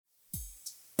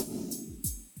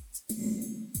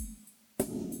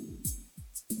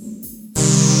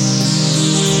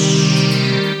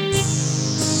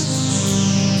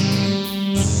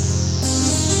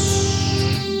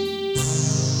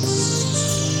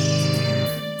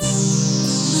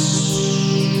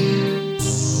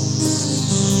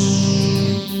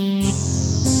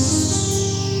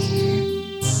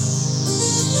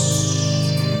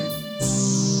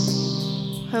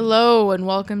Hello and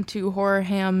welcome to Horror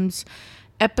Hams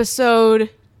episode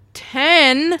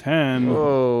 10. 10.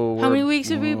 Whoa. How many weeks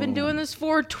have we been doing this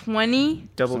for? 20?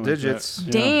 Double Something like digits.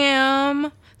 that. Damn.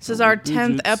 This is our 10th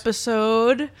digits.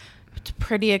 episode. It's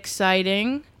pretty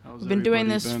exciting. How's We've been doing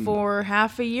everybody this been? for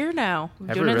half a year now. We've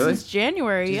Have been we doing it really? since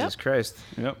January. Jesus Christ.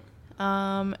 Yep.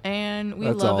 And we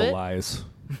That's love all it. lies.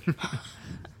 What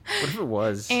if it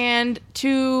was? And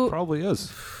to Probably is.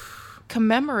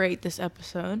 commemorate this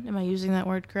episode, am I using that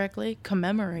word correctly?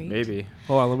 Commemorate. Maybe.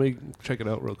 Hold on, let me check it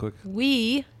out real quick.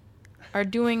 We are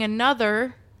doing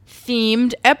another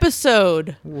themed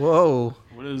episode. Whoa.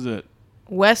 What is it?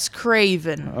 Wes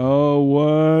Craven. Oh,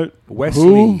 what?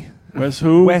 Wesley. Wes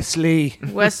who? Wesley.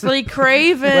 Wesley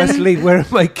Craven. Wesley, where are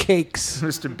my cakes?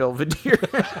 Mr. Belvedere.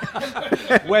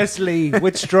 Wesley,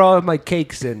 which straw are my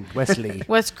cakes in? Wesley.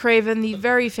 Wes Craven, the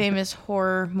very famous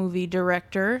horror movie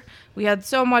director. We had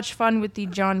so much fun with the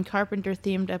John Carpenter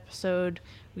themed episode.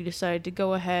 We decided to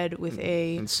go ahead with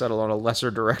a... And settle on a lesser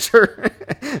director.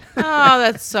 Oh,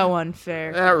 that's so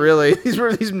unfair. Not really. This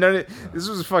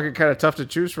was fucking kind of tough to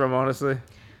choose from, honestly.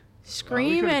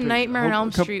 Scream could've and picked Nightmare on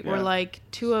Elm couple- Street were yeah. like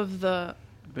two of the...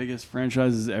 Biggest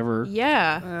franchises ever.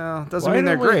 Yeah. Well, doesn't Why mean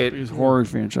they're don't we- great. Biggest horror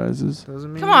franchises.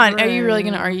 Doesn't mean Come they're on, are you great. really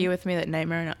going to argue with me that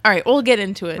Nightmare on Elm... All right, we'll get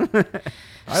into it.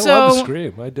 I So- love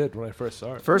Scream. I did when I first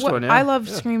saw it. First one, yeah. I loved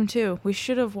Scream too. We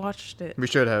should have watched it. We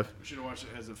should have. We should have watched it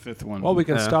as a fifth one. Well, we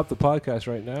can Yeah. stop the podcast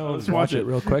right now Let's and watch watch it it.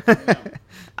 real quick.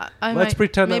 I Let's might,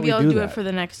 pretend that maybe we I'll do do it that. for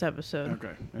the next episode.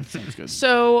 Okay, that sounds good.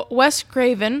 So, Wes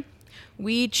Craven,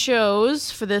 we chose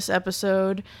for this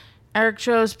episode. Eric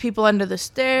chose People Under the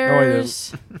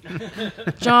Stairs.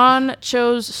 John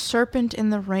chose Serpent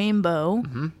in the Rainbow.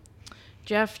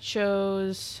 Jeff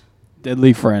chose,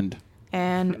 Deadly Friend.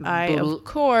 and I, of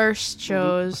course,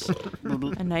 chose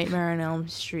A Nightmare on Elm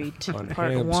Street, On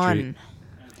Part Ham 1. Street.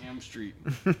 On Ham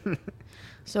Street.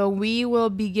 So, we will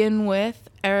begin with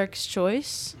Eric's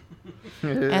choice.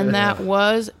 And that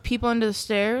was People Under the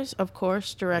Stairs, of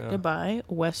course, directed by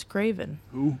Wes Craven.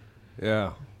 Who?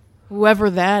 Yeah. Whoever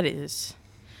that is.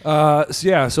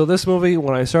 So this movie,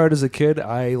 when I saw it as a kid,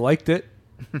 I liked it.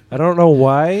 I don't know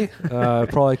why.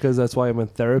 Probably because that's why I'm in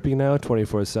therapy now,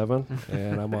 24/7,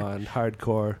 and I'm on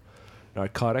hardcore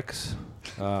narcotics.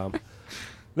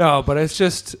 No, but it's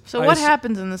just... So what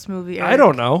happens in this movie, Eric? I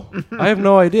don't know. I have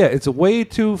no idea. It's way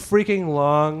too freaking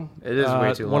long. It is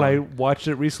way too When long. I watched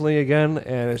it recently again,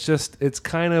 and it's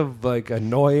kind of like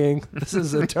annoying. This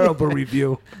is a terrible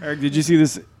review. Eric, did you see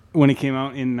this when it came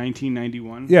out in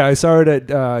 1991? Yeah, I saw it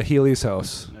at Healy's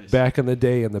house Nice. back in the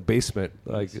day in the basement,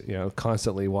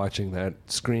 constantly watching that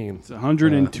screen. It's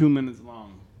 102 minutes long.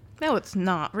 No, it's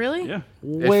not. Really? Yeah.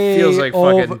 It Way feels like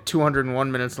over- fucking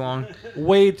 201 minutes long.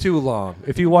 way too long.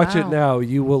 If you watch it Wow. now,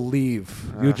 you will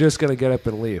leave. You're just gonna get up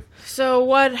and leave. So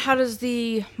how does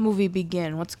the movie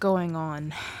begin? What's going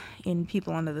on in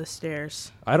People Under the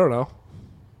Stairs? I don't know.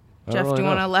 I Jeff, don't do you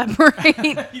really want to know.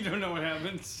 elaborate? You don't know what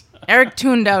happens. Eric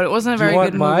tuned out. It wasn't a Do you very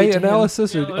want good my movie to him.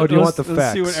 analysis, or do you want the Let's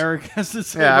facts? see what Eric has to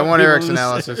say. Yeah, I about want People Eric's Under the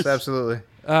analysis. Stairs.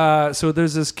 Absolutely. So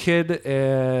there's this kid,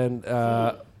 and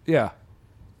yeah,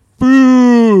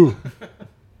 boo.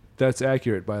 That's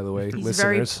accurate, by the way, He's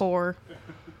listeners. very poor.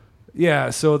 Yeah,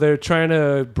 so they're trying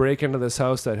to break into this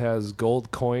house that has gold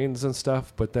coins and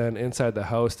stuff, but then inside the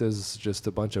house there's just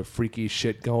a bunch of freaky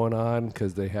shit going on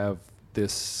because they have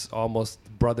this almost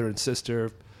brother and sister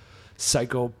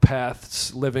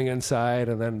psychopaths living inside,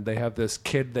 and then they have this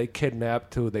kid they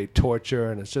kidnapped who they torture,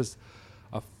 and it's just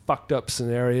a fucked up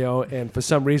scenario. And for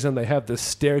some reason they have this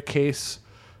staircase.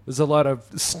 There's a lot of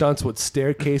stunts with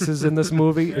staircases in this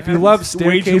movie. If you love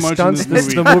Way too staircase much in stunts, this this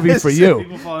is the movie. movie for you.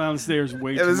 People fall down the stairs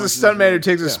way Yeah, too there's much. a stuntman who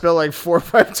takes a Yeah. spill like 4 or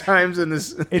 5 times in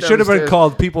this. It should have been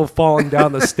called People Falling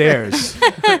Down the Stairs,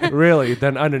 really,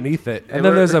 than underneath it. And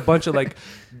then there's a bunch of like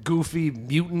goofy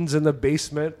mutants in the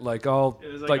basement, like all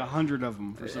There's like like 100 of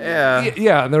them for some reason. Yeah.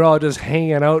 yeah, and they're all just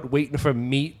hanging out waiting for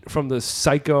meat from the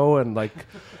psycho, and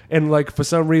like for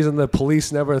some reason the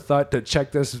police never thought to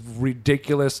check this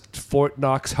ridiculous Fort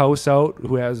Knox house out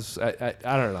who has I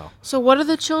don't know. So what are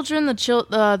the children?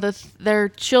 They're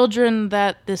children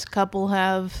that this couple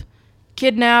have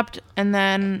kidnapped, and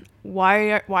then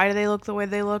why do they look the way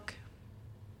they look?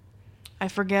 I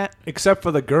forget. Except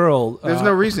for the girl. There's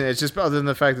no reason. It's just other than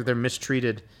the fact that they're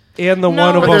mistreated. And the No,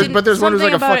 one but about there's- But there's one who's like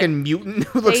a something about fucking mutant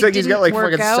who looks they like he's got didn't like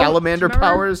work fucking out. salamander Do you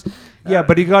remember? powers. yeah,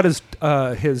 but he got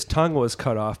his tongue was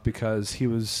cut off because he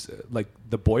was like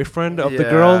the boyfriend of the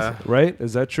girl, Yeah. right?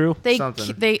 Is that true?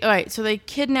 Something. All right. So they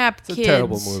kidnap It's kids. a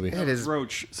terrible movie. It is.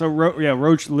 Roach. So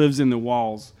Roach lives in the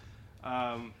walls.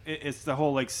 It's the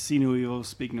whole like see no evil,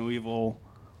 speak no evil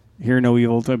hear no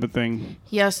evil type of thing.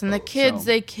 Yes, and the kids So-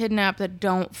 they kidnap that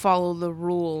don't follow the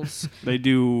rules They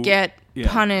do get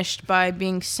punished by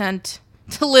being sent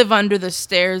to live under the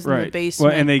stairs in the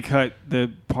basement. Well, and they cut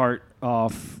the part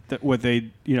off that what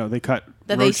they cut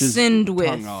that they Roach's sinned with.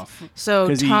 tongue off. So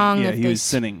 'Cause tongue, he if they was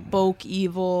sinning. spoke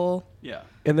evil. Yeah.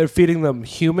 And they're feeding them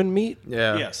human meat?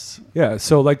 Yeah. Yes. Yeah,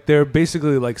 so like they're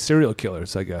basically like serial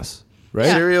killers, I guess. Right?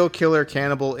 Yeah. Serial killer,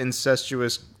 cannibal,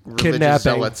 incestuous, religious Kidnapping.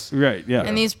 zealots. Right. Yeah.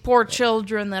 And these poor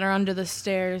children that are under the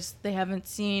stairs, they haven't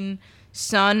seen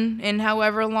sun in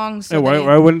however long. So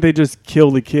why wouldn't they just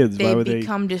kill the kids? they Why would they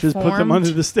become just put them deformed.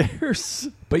 under the stairs?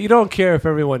 But you don't care if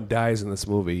everyone dies in this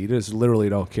movie. You just literally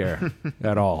don't care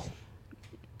at all.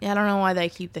 I don't know why they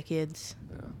keep the kids.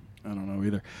 I don't know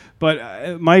either.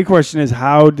 But my question is,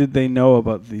 how did they know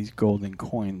about these golden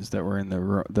coins that were in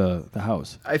the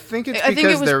house? I think it's I think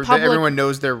because it was public- everyone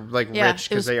knows they're like Yeah, rich it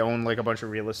because was- they own like a bunch of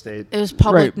real estate. It was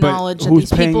public but knowledge that who's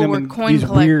these paying people them were in coin these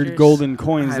collectors. weird golden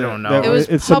coins? I don't know. That It was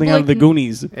it's something out of the public-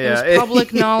 Goonies. It Yeah. was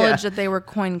public knowledge Yeah. that they were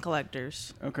coin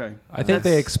collectors. Okay. I think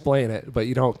they explain it, but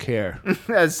you don't care.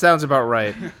 That sounds about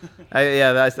right.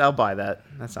 I'll buy that.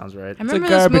 That sounds right. I remember this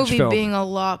garbage movie film. being a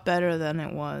lot better than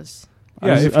it was.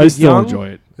 Yeah, if I you're still young, enjoy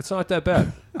it. It's not that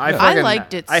bad. I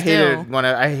liked it I hated still.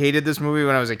 I hated this movie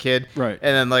when I was a kid. Right.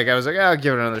 And then like I was like, I'll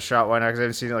give it another shot. Why not? Because I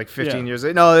haven't seen it like 15 Yeah. years.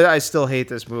 No, I still hate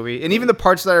this movie. And even the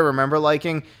parts that I remember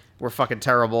liking were fucking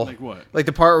terrible. Like what? Like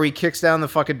the part where he kicks down the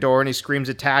fucking door and he screams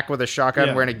attack with a shotgun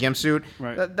Yeah. wearing a gimp suit.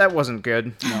 Right. That wasn't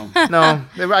good. No.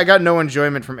 No, I got no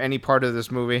enjoyment from any part of this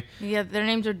movie. Yeah, their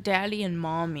names are Daddy and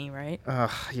Mommy, right?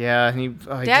 Yeah, and he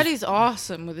Daddy's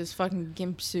awesome with his fucking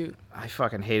gimp suit. I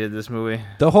fucking hated this movie.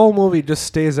 The whole movie just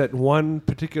stays at one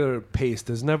particular pace.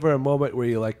 There's never a moment where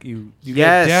you Yes.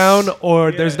 get down,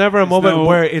 or there's never a there's moment no-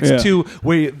 where it's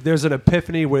yeah. there's an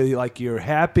epiphany where you're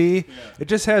happy. It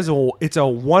just has it's a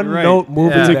one Right. note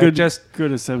movie. Yeah. It's a that good, just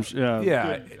good assumption.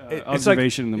 yeah, good, it's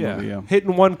observation like, in the movie. Yeah.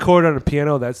 hitting one chord on a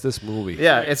piano. That's this movie.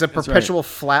 Yeah, it's a right. perpetual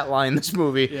flat line. This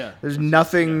movie. Yeah. There's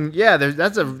nothing. Yeah, there's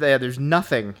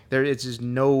nothing. It's just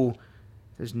no.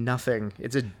 There's nothing.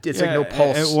 It's like no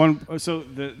pulse. So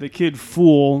the kid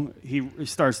Fool, he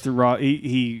starts to rob.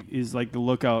 He is like the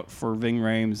lookout for Ving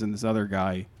Rhames and this other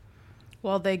guy.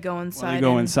 While they go inside, They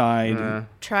go and inside.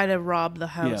 try to rob the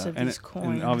house Yeah, of and, these coins.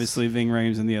 and obviously Ving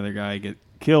Rhames and the other guy get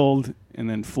killed, and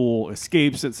then Fool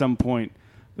escapes at some point.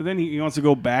 But then he wants to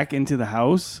go back into the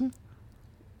house.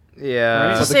 Yeah.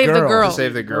 Right. to So save the girl. To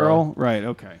save the girl. Right.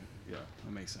 Okay. Yeah,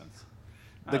 that makes sense.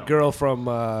 The girl from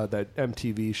that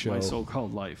MTV show. My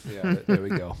so-called life. Yeah, there we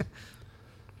go.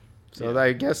 So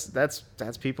I guess that's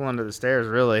people under the stairs,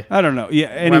 really. I don't know. Yeah.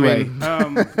 Anyway, mean-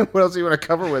 What else do you want to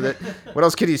cover with it? What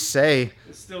else could he say?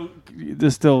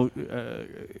 this still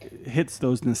hits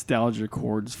those nostalgia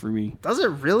chords for me. Does it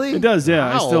really? It does,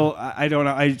 yeah. Wow. I don't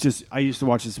know. I used to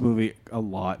watch this movie a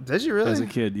lot. Did you really? As a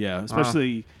kid, yeah,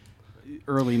 especially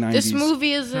early '90s. This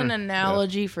movie is an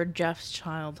analogy for Jeff's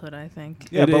childhood, I think.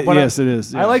 Yeah, but yes, it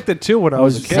is. I liked it too when I I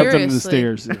was was a kid. kept under the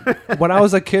Seriously. stairs. When I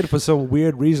was a kid, for some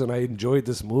weird reason, I enjoyed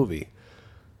this movie.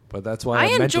 But that's why I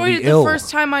I'm enjoyed mentally it the ill. first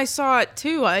time I saw it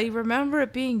too. I remember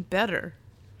it being better.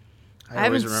 I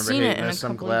always haven't remember seen it hating in a this.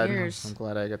 I'm couple glad. of years. I'm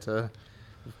glad I get to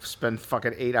spend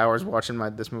fucking 8 hours watching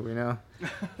this movie now.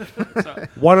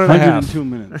 1.5. 102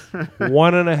 minutes.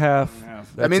 1.5.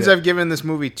 That means it. I've given this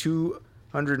movie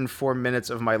 204 minutes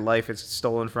of my life. It's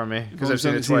stolen from me because I've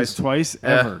seen it twice. Twice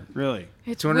Yeah. ever, really.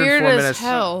 It's 204 weird as minutes.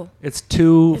 hell. It's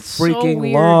too It's so freaking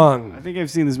weird. long. I think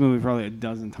I've seen this movie probably a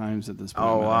dozen times at this point.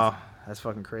 Oh in my life. wow, that's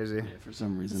fucking crazy. Yeah, for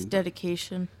some It's reason.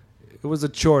 dedication. It was a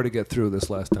chore to get through this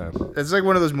last time. It's like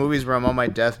one of those movies where I'm on my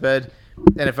deathbed,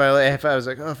 and if I was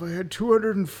like, oh, if I had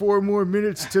 204 more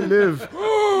minutes to live,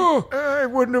 I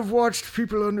wouldn't have watched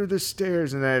people under the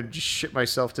stairs, and I'd just shit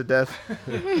myself to death.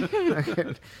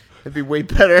 It'd be way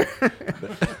better.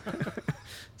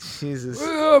 Jesus.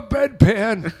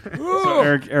 Bedpan. So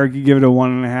Eric, you give it a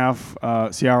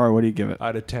 1.5. Ciara, what do you give it?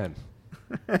 Out of 10.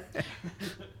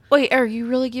 Wait, Eric, you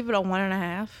really give it a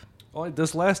 1.5? Well,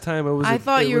 this last time it was. I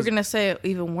thought you were gonna say it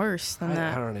even worse than I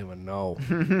that. don't even know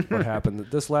what happened.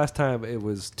 This last time it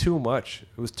was too much.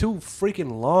 It was too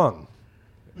freaking long.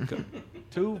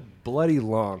 Too bloody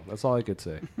long. That's all I could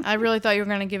say. I really thought you were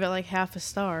gonna give it like half a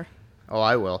star. Oh,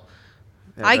 I will.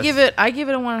 Yeah, I that's- give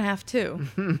it a 1.5 too.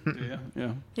 Yeah.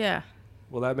 Yeah. Yeah,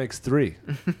 Well, that makes 3.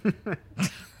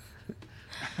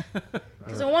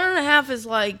 because a 1.5 is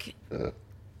like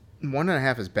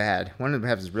 1.5 is bad.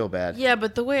 1.5 is real bad. yeah,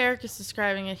 but the way Eric is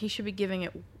describing it, he should be giving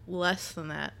it less than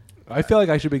that. I feel like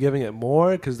I should be giving it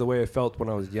more because the way I felt when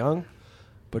I was young.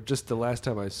 But just the last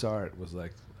time I saw it was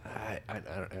like, I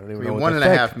don't even I know mean, what to 1.5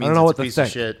 think. means I don't know it's what a to piece of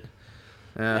think. shit.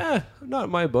 Yeah, not in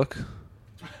my book.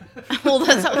 Well,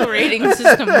 that's how the rating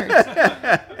system works.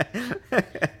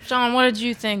 John, what did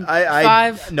you think?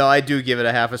 5? No, I do give it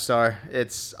a half a star.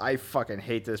 I fucking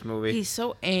hate this movie. He's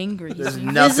so angry. He's There's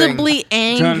nothing- visibly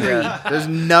angry. Yeah, there's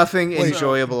nothing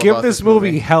enjoyable Give about this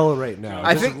movie hell right now.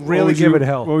 I Just think- really give it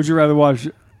hell. What would you rather watch?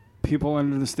 People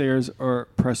Under the Stairs or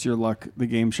Press Your Luck, the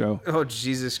game show? Oh,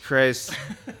 Jesus Christ.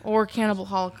 Or Cannibal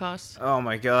Holocaust. Oh,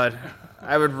 my God.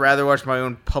 I would rather watch my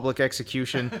own public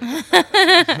execution.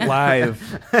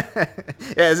 Live. Yeah,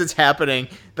 as it's happening,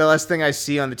 the last thing I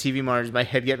see on the TV monitor is my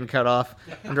head getting cut off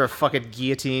under a fucking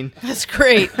guillotine. That's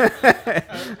great.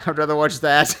 I'd rather watch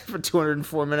that for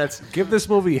 204 minutes. Give this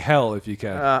movie hell if you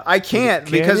can. I can't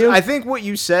Can because you? I think what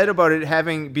you said about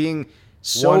it being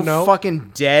so One note?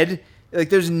 fucking dead. Like,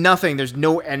 there's nothing. There's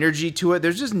no energy to it.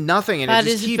 There's just nothing, and That it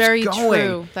just is keeps very going.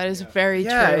 true. That is very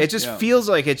Yeah, true. it just feels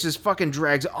like it just fucking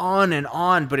drags on and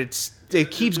on, but it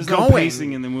keeps There's going. no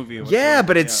pacing in the movie. Yeah, whatsoever.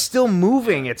 but it's still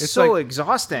moving. It's so like-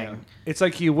 exhausting. It's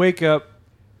like you wake up,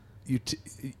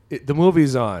 the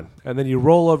movie's on, and then you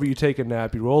roll over, you take a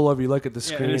nap, you roll over, you look at the and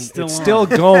screen, it's still on. still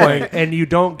going, and you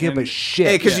don't give a And-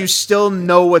 shit. Because you still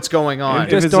know what's going on. You If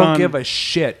just it's don't on- give a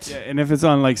shit. Yeah, and if it's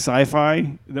on like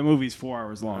sci-fi, the movie's 4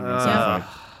 hours long. on sci-fi.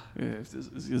 Yeah, it's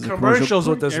a Commercials commercial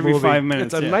with this every movie, 5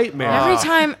 minutes. it's a yeah. nightmare.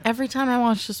 Every time I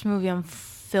watch this movie, I'm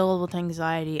filled with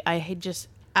anxiety. I just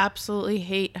absolutely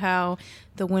hate how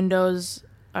the windows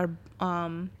are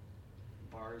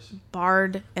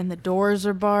barred and the doors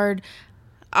are barred.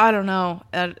 I don't know.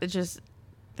 It just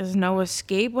there's no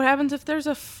escape. What happens if there's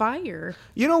a fire?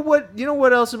 You know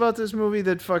what else about this movie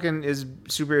that fucking is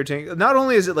super irritating? Not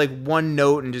only is it like one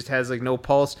note and just has like no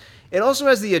pulse, it also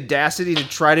has the audacity to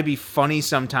try to be funny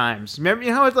sometimes. Remember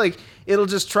how it'll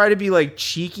just try to be like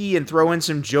cheeky and throw in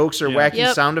some jokes or wacky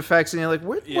Yep. sound effects, and you're like,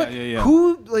 what? Yeah.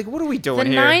 What are we doing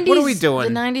The here? 90s, What are we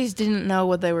doing? The 90s didn't know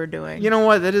what they were doing. You know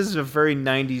what? That is a very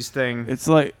 90s thing. It's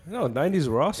like, No, 90s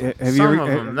were awesome. have Some you of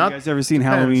ever, them, have not- you guys ever seen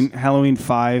depends. Halloween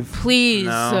 5? Please.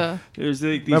 No. There's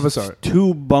like Never these saw it.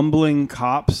 2 bumbling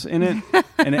cops in it,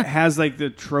 and it has like the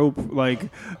trope like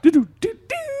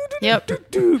Yep.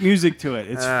 music to it.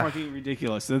 It's fucking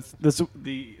ridiculous.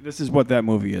 This is what that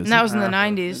movie is. And that was in the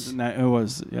 90s. It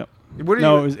was. Yep. What do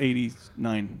No, you? it was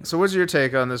 89. So what's your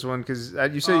take on this one? Because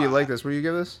you say you like this. What do you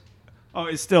give this? Oh,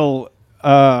 it's still.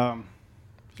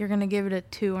 You're going to give it a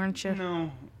 2, aren't you?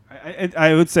 No,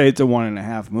 I would say it's a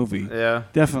 1.5 movie. Yeah.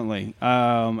 Definitely.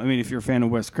 I mean, if you're a fan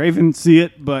of Wes Craven, see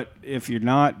it. But if you're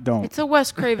not, don't. It's a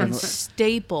Wes Craven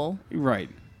staple. Right.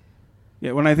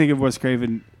 Yeah. When I think of Wes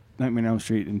Craven, Nightmare on Elm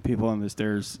Street and People on the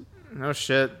Stairs. No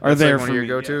shit. Are That's there like one for of your me,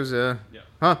 go-tos? Yeah. Yeah.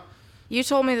 Huh. You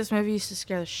told me this movie used to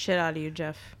scare the shit out of you,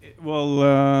 Jeff, Well,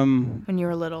 when you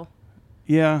were little.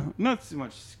 yeah, not so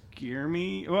much scare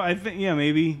me. Well, I think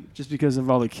maybe just because of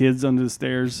all the kids under the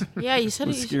stairs Yeah, you said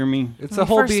would it. scare me. It's When the we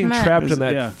whole first being met. trapped in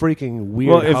that Yeah. freaking weird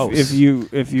Well, house.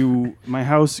 if you, my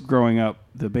house growing up,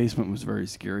 the basement was very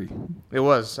scary. It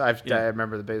was. I Yeah.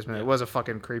 remember the basement. It was a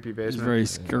fucking creepy It was basement. very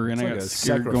scary, and It's I like got a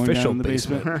scared going down sacrificial in the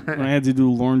basement when I had to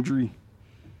do laundry.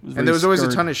 And there was always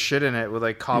a ton of shit in it with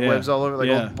like cobwebs Yeah. all over, like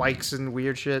Yeah. old bikes and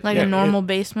weird shit. Like Yeah, a normal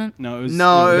basement. No, it was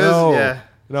No, it was No. yeah.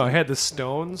 No, I had the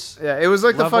stones. Yeah, it was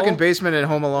like the Level? fucking basement in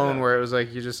Home Alone where it was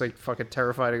like you're just like fucking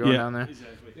terrified of going down there.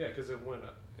 Exactly. Yeah, because it went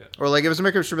up. Yeah. Or like it was a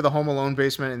mixture of the Home Alone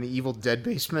basement and the Evil Dead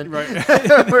basement. Right.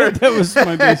 That was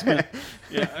my basement.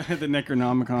 Yeah, I had the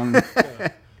Necronomicon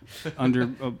under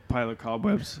a pile of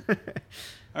cobwebs.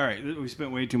 All right, we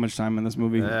spent way too much time on this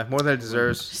movie. Yeah, more than it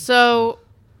deserves. So,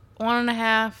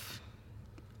 1.5,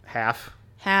 Half.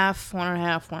 half,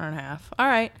 1.5, 1.5. All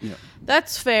right. Yeah.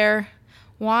 That's fair.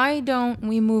 Why don't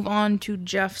we move on to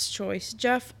Jeff's choice?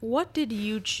 Jeff, what did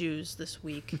you choose this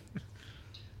week?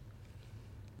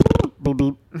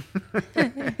 Bloop,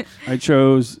 bloop. I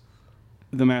chose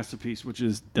the masterpiece, which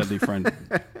is Deadly Friend.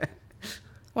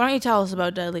 Why don't you tell us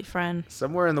about Deadly Friend?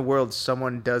 Somewhere in the world,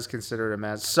 someone does consider it a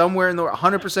match. Somewhere in the world,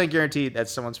 100% guaranteed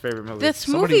that's someone's favorite movie. This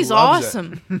Somebody movie's loves it.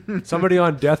 awesome. Somebody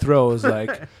on death row is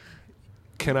like,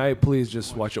 can I please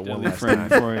just watch it one Deadly last Friend time?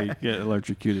 before I get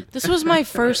electrocuted. This was my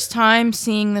first time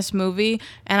seeing this movie,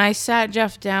 and I sat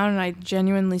Jeff down and I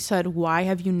genuinely said, "Why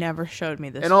have you never showed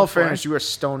me this?" in all before?" fairness, you were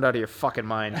stoned out of your fucking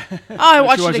mind. Oh, I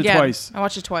watched you watch it it again. twice? I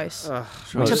watched it twice Ugh.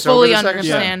 Sure. Was to it sober fully the second time?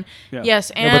 understand. Yeah.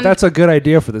 Yes, Yeah, but and that's a good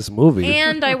idea for this movie.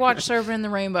 and I watched Server in the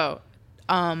Rainbow,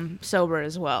 sober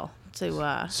as well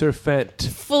to Sir Fent.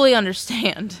 fully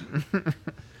understand.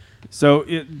 So,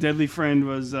 Deadly Friend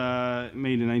was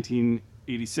made in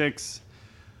 1986.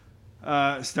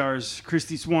 Stars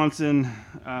Christy Swanson,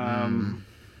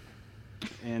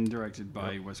 and directed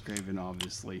by Wes Craven,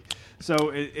 obviously.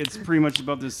 So it's pretty much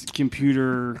about this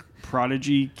computer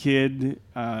prodigy kid.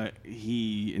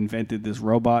 He invented this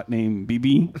robot named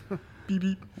BB.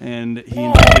 BB. And he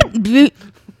invented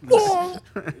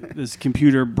this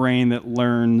computer brain that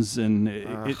learns, and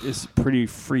it is pretty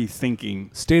free thinking.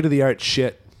 State-of-the-art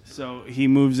shit. So he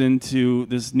moves into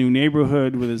this new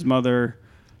neighborhood with his mother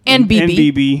And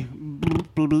BB.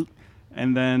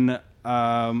 And then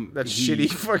that shitty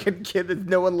fucking kid that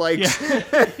no one likes.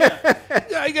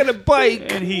 I got a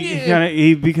bike. And he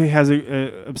has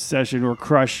a obsession or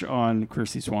crush on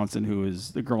Kirsty Swanson, who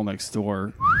is the girl next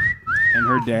door, and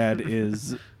her dad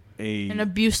is an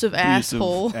abusive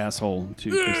asshole to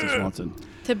Kirsty Swanson.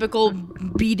 Typical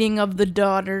beating of the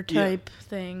daughter type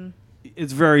thing.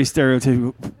 It's very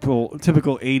stereotypical,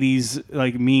 typical 80s,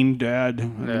 like mean dad.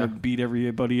 I'm going to beat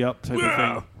everybody up type of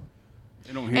thing.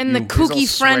 And the kooky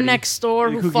friend next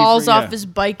door who falls off his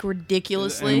bike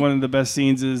ridiculously. And one of the best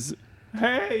scenes is,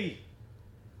 hey!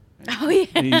 Oh,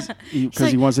 yeah.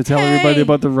 Because he wants to tell everybody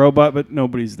about the robot, but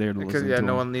nobody's there to listen to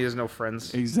him. He has no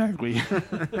friends. Exactly.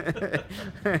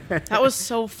 That was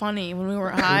so funny when we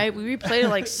were high. We replayed it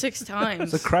like 6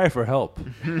 times. It's a cry for help.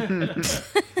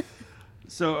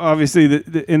 So obviously,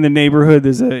 in the neighborhood,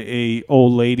 there's a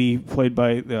old lady played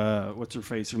by what's her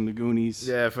face from the Goonies.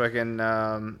 Yeah, fucking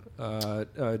Mama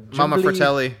Jumbly.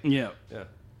 Fratelli. Yeah.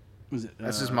 Was it?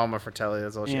 That's just Mama Fratelli.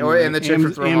 That's all she. And the chick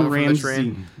from Throw Mama from the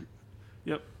Train.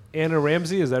 Yep. Anna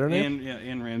Ramsey, is that her name?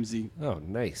 Ann Ramsey. Oh,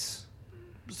 nice.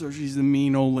 So she's the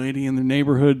mean old lady in the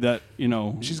neighborhood that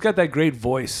She's got that great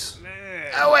voice.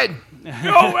 Owen,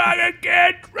 go out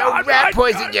again. no rat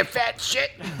poison, you fat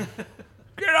shit.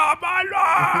 Get off my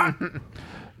lawn!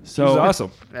 So she's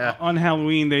awesome. Yeah. On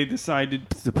Halloween, they decided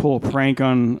to pull a prank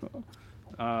on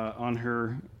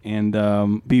her, and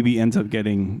BB ends up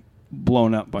getting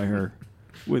blown up by her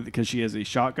because she has a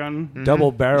shotgun.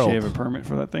 Double barrel. Does she have a permit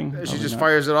for that thing? She just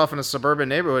fires it off in a suburban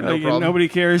neighborhood. No problem. Nobody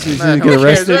cares. She's Nah, going to get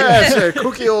arrested. It's a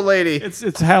kooky old lady.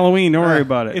 It's Halloween. Don't worry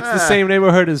about it. It's the same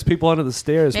neighborhood as people under the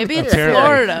stairs. Maybe it's apparently.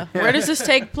 Florida. Where does this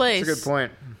take place? That's a good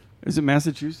point. Is it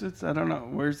Massachusetts? I don't know.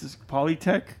 Where's this?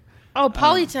 Polytech? Oh,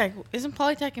 Polytech. Isn't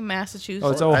Polytech in Massachusetts?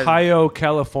 Oh, it's Ohio,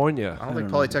 California. I don't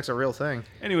think Polytech's a real thing.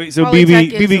 Anyway, so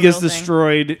Polytech is BB a gets real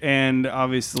destroyed, and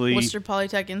obviously... Worcester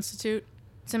Polytech Institute.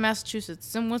 It's in Massachusetts.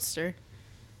 It's in Worcester.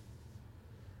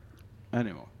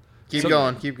 Anyway. Keep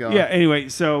going. Yeah, anyway,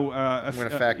 so... I'm going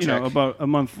to fact check. About a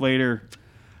month later,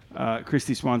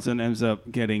 Kirsty Swanson ends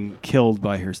up getting killed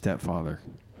by her stepfather.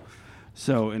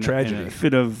 So in a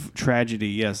fit of tragedy,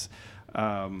 yes.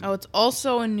 It's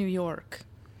also in New York.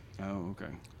 Oh,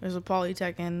 okay. There's a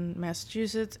Polytech in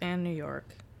Massachusetts and New York.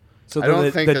 So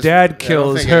the dad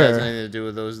kills her. It has anything to do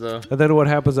with those, though. And then what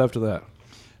happens after that?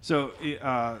 So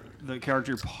the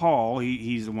character Paul,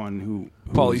 he's the one who...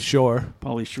 Pauly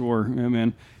Shore. Yeah,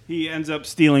 man. He ends up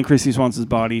stealing Kirsty Swanson's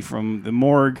body from the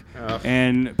morgue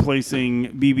and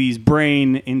placing BB's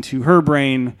brain into her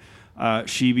brain.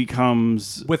 She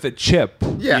becomes... With a chip.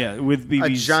 Yeah, with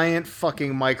BB's... A giant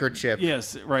fucking microchip.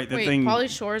 Yes, right. Wait, Pauly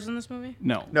Shore's in this movie?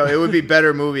 No. No, it would be a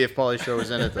better movie if Pauly Shore was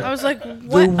in it, though. I was like,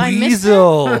 what? The I missed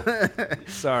Weasel.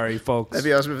 Sorry, folks. That'd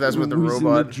be awesome if that's with the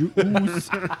robot.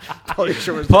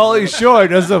 Pauly Shore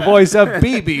does the voice of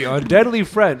BB on Deadly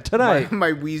Friend tonight.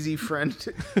 My wheezy friend.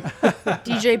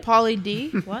 DJ Pauly D?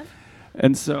 What?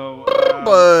 And so...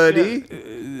 buddy.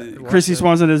 Kirsty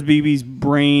Swanson has BB's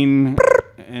brain...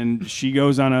 And she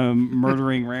goes on a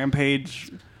murdering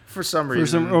rampage for some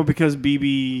reason. Because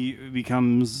BB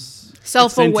becomes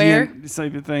self-aware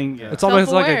type of thing. Yeah. It's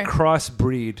almost like a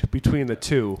crossbreed between the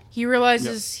two. He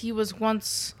realizes he was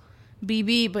once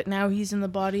BB, but now he's in the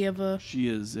body of a... She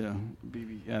is, yeah.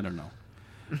 BB, I don't know.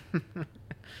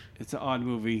 It's an odd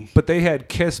movie. But they had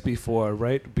kissed before,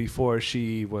 right? Before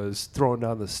she was thrown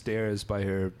down the stairs by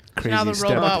her crazy now the step.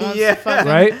 robot wants to fuck him.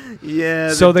 Right?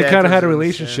 Yeah. So they kind of had a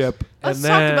relationship. Let's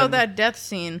talk about that death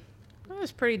scene. That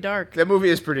was pretty dark. That movie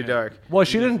is pretty dark. Well,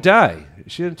 she didn't die.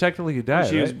 She didn't technically die.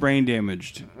 She was brain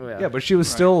damaged. Yeah, but she was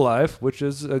still alive, which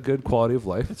is a good quality of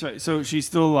life. That's right. So she's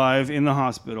still alive in the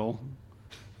hospital,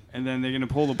 and then they're gonna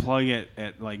pull the plug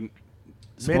at like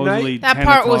supposedly that 10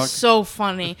 part o'clock. was so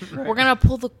funny. Right. We're gonna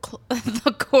pull the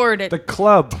cord at the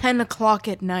club 10 o'clock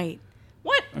at night.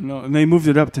 What? No, and they moved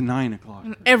it up to 9 o'clock.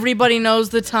 Everybody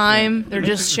knows the time. They're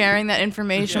just sharing that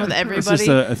information with everybody. It's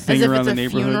just a thing as if around it's the a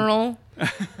neighborhood. Funeral.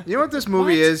 You know what this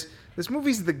movie is? This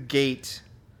movie's The Gate,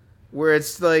 where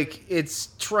it's like it's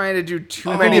trying to do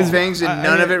too many things and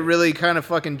none of it really kind of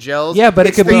fucking gels. Yeah, but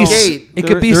it could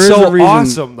be so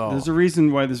awesome though. There's a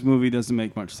reason why this movie doesn't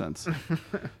make much sense.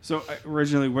 So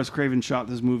originally, Wes Craven shot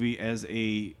this movie as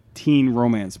a teen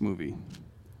romance movie.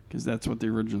 because that's what the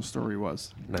original story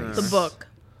was. Nice. The book.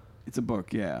 It's a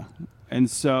book, yeah. And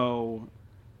so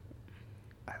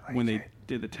when they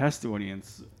did the test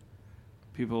audience,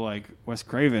 people were like, Wes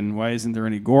Craven, why isn't there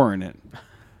any gore in it?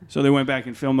 So they went back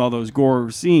and filmed all those gore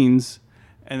scenes,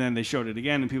 and then they showed it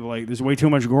again, and people were like, there's way too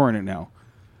much gore in it now.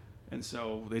 And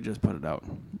so they just put it out.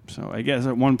 So I guess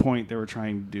at one point they were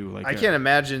trying to do like I can't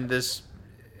imagine this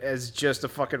as just a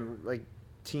fucking like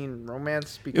teen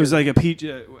romance. Because it was like a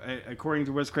PG, according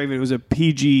to Wes Craven, it was a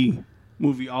PG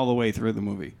movie all the way through the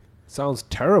movie. Sounds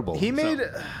terrible. he made.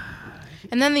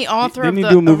 And then the author of Didn't he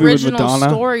do a the movie with original Madonna?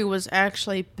 story was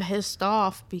actually pissed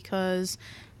off because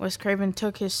Wes Craven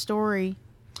took his story,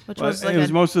 which Well, was like it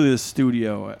was mostly the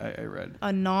studio, I read.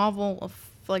 a novel of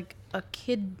like a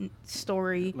kid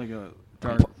story, Like a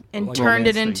dark and like turned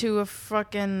it romance thing. into a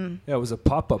fucking Yeah, it was a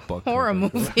pop-up book. horror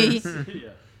movie.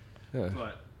 Yeah.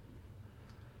 But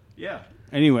yeah.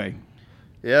 Anyway,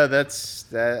 Yeah, that's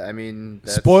that. I mean,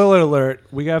 that's, Spoiler alert,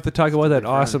 we have to talk about that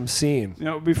awesome scene.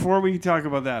 before we talk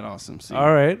about that awesome scene,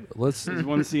 All right, let's... there's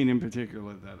one scene in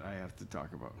particular that I have to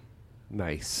talk about.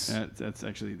 Nice. That's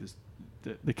actually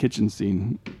the kitchen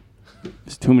scene.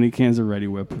 There's too many cans of Ready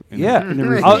Whip. Yeah. in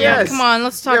the I'll- Yeah, Yes. come on,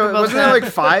 let's talk Yeah, about wasn't that. there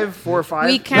like 4 or 5?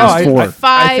 We No, counted four.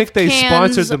 five I think they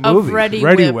cans sponsored the of movie.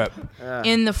 Ready Whip, Yeah.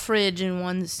 in the fridge in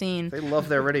one scene. They love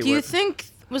their Ready Do you Whip. think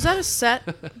was that a set?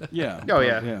 Yeah. Oh,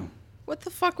 yeah. Yeah. What the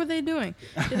fuck were they doing?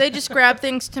 Did they just grab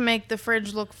things to make the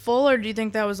fridge look full, or do you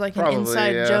think that was like an Probably,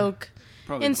 inside yeah. joke?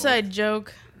 Probably Inside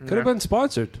joke. Could have been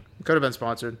sponsored. Could have been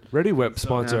sponsored. Ready Whip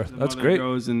sponsor. The That's mother great.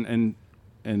 Goes and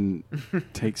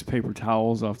takes paper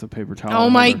towels off the paper towel. Oh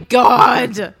my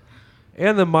god!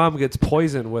 And the mom gets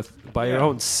poisoned by her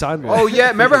own son. Oh yeah,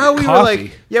 remember how we were Coffee.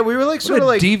 like? Yeah, we were like What sort a of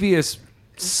like. devious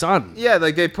son. Yeah,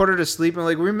 like they put her to sleep and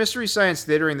like we're mystery science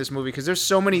theatering this movie because there's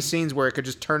so many scenes where it could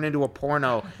just turn into a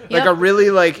porno, like Yep. a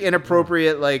really like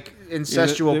inappropriate like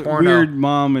incestual the porno. Weird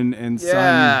mom and son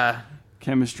Yeah,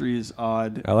 chemistry is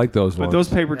odd. I like those But ones. those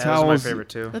paper yeah, that was towels, my favorite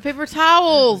too. The paper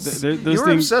towels. those You were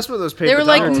things, obsessed with those paper They were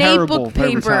like towels. terrible notebook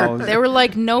paper paper. towels. They were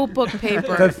like notebook the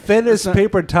paper. thinnest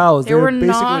paper towels. They were basically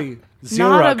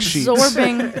not Xerox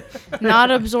sheets.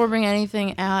 not absorbing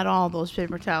anything at all. Those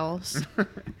paper towels.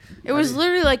 It was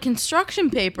literally like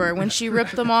construction paper when she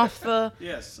ripped them off the.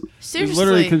 yes, it's Seriously,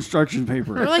 literally construction They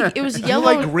paper. were like it was You yellow,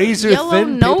 like razor yellow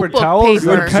thin paper notebook towels that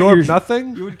paper. absorb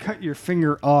nothing? You would cut your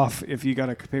finger off if you got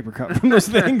a paper cut from those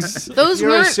things. Those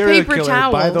You're a weren't serial paper killer.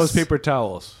 towels. Buy those paper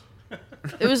towels.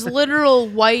 It was literal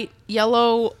white,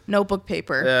 yellow notebook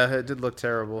paper. Yeah, it did look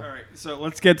terrible. All right, so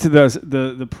let's get to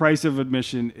the price of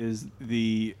admission is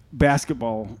the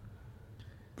basketball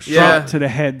Yeah. shot to the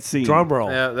head scene. Drum roll.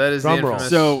 Yeah, that is Drum the roll. infamous.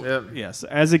 So yep. yes,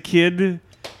 as a kid,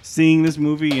 seeing this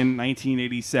movie in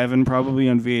 1987, probably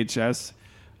on VHS,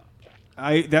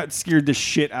 that scared the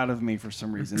shit out of me for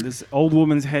some reason. This old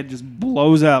woman's head just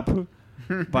blows up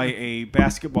by a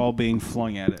basketball being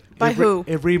flung at it. By who?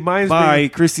 It reminds By me.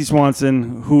 Christy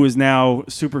Swanson, who is now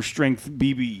super strength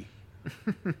BB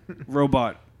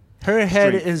robot. Her head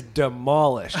strength. is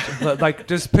demolished. Like,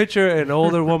 just picture an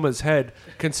older woman's head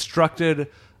constructed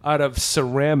out of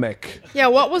ceramic, Yeah,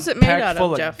 what was it made packed out full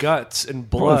of, of Jeff? guts and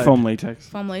Probably blood. foam latex.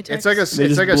 Foam latex. It's like a They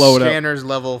just blow it up. scanner's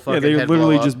level fucking Yeah, they head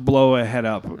literally blow up. just blow a head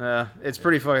up. It's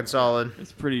pretty fucking solid.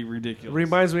 It's pretty It ridiculous.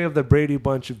 reminds me of the Brady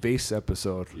Bunch vase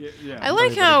episode. Yeah. I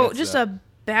like Everybody how gets just that. a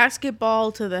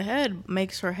basketball to the head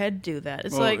makes her head do that.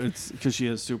 It's Well, like it's because she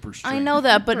has super strength. I know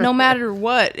that, but no matter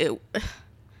what,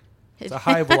 It's a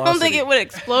high I don't think velocity. it would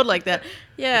explode like that.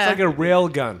 Yeah. It's like a rail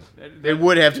gun. It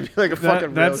would have to be like a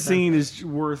fucking That real scene is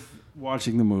worth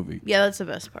watching the movie. Yeah, that's the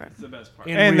best part. It's the best part.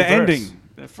 In And the reverse. ending.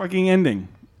 That fucking ending.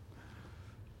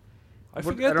 I I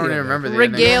forget. don't the even ending. remember the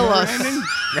Regale ending. us.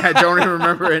 I don't even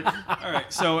remember it. All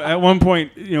right. So at one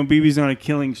point, BB's on a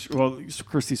killing. Well,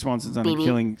 Christy Swanson's on a BB.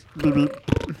 killing.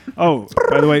 Oh,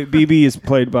 by the way, BB is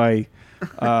played by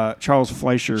Charles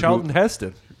Fleischer. Charlton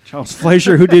Heston, Charles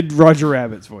Fleischer, who did Roger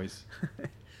Rabbit's voice.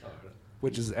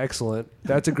 which is excellent.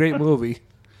 That's a great movie.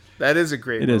 That is a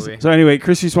great It is. movie. So anyway,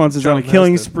 Christy Swanson's on a Charlton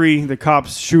killing Heston. spree. The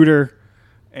cops shoot her,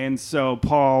 and so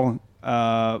Paul,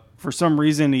 for some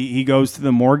reason, he goes to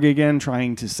the morgue again,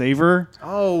 trying to save her.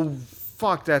 Oh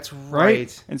fuck, that's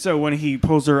right. And so when he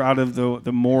pulls her out of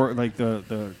the more like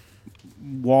the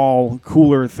wall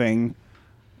cooler thing,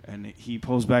 and he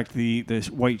pulls back the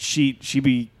white sheet, she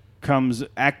becomes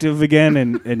active again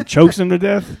and chokes him to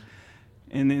death.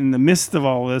 And in the midst of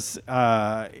all this,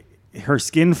 her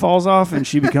skin falls off and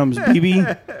she becomes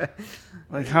BB.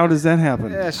 Like, how does that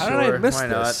happen? Yeah, How sure. did I miss Why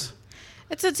this?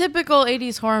 It's a typical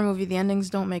 80s horror movie. The endings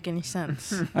don't make any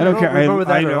sense. I don't care. remember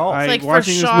that at all. It's like for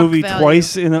watching this shock movie value.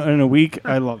 twice in a week.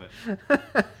 I love it.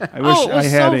 I wish it I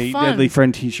was had so a fun. Deadly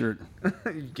Friend T-shirt I'm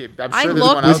I sure there's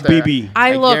looked- one with out there. BB.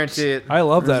 I looked guarantee it. I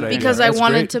love that idea. because I That's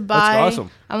wanted great. to buy. That's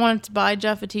awesome. I wanted to buy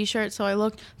Jeff a T-shirt, so I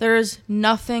looked. There is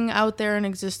nothing out there in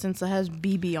existence that has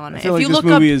BB on I it. feel If like you this look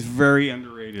movie up, is very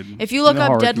underrated. if you in look the up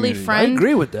horror Deadly community. I Friend,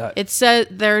 agree with that. it said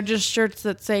there are just shirts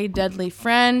that say Deadly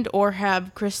Friend or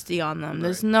have Christie on them.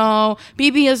 There's no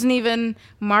BB isn't even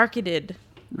marketed.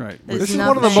 Right. There's This is one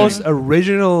of the nothing. most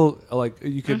original, like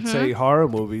you could say, horror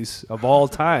movies of all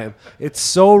time. It's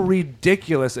so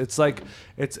ridiculous. It's like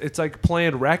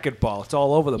playing racquetball. It's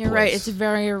all over the You're place. right. It's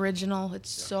very original. It's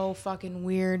so fucking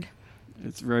weird.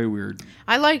 It's very weird.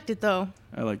 I liked it though.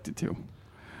 I liked it too.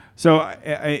 So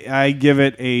I give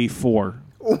it a 4.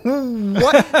 What?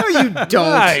 No, you don't.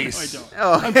 nice.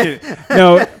 I'm kidding.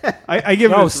 No, I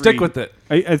give it a 3. Stick with it.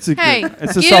 It's a Hey,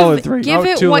 it's a solid 3. Give Oh,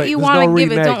 it too what late. you There's want to no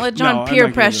give it. remake. Don't let John No, I'm peer not giving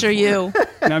it a pressure 4. you.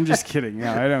 No, I'm just kidding.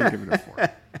 No, I don't give it a 4.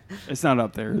 It's not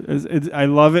up there. I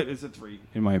love it. It's a 3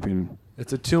 in my opinion.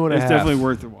 It's a 2.5. It's definitely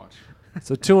worth a watch. It's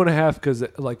a 2.5 because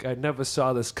like I never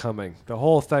saw this coming. The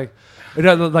whole thing.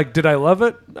 Like, did I love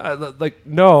it? Like,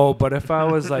 no. But if I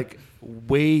was like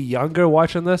way younger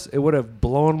watching this, it would have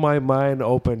blown my mind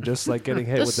open, just like getting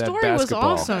hit The with that story was basketball.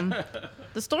 awesome.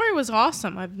 The story was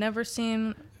awesome. I've never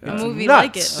seen a It's movie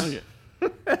nuts. like it.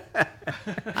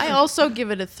 I also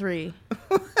give it a 3.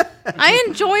 I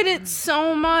enjoyed it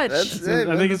so much. That's I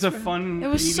it. think it's a fun. It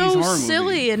was 80s so horror silly,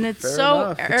 movie. and it's Fair so.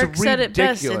 enough. Eric It's said it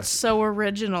best. ridiculous. It's so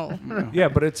original. Yeah,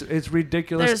 but it's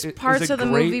ridiculous. There's It parts is a of the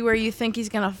great- movie where you think he's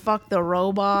gonna fuck the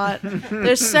robot.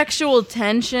 There's sexual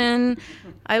tension.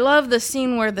 I love the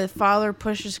scene where the father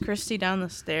pushes Christy down the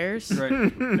stairs. Right.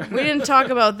 We didn't talk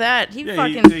about that. He Yeah,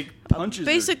 fucking he punches her.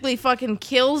 basically fucking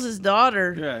kills his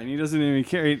daughter. Yeah, and he doesn't even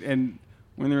care. And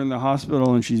when they're in the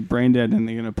hospital and she's brain dead, and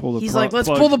they're gonna pull the. He's plug, like, let's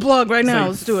pull the plug right now.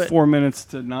 Let's do it. 4 mintes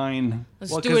to 9.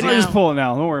 Let's Well, do 'cause it he I just now. pull it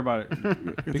now. Don't worry about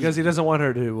it. because he doesn't want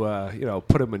her to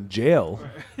put him in jail.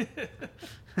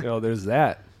 There's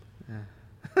that.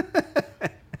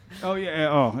 Oh yeah.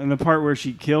 Oh, and the part where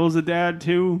she kills the dad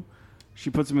too. She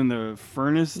puts him in the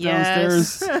furnace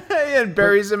downstairs. And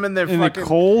buries him in their In the fucking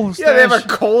coal. Yeah, they have a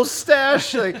stash. coal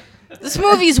stash. Like, This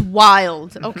movie's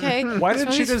wild. Okay. Why This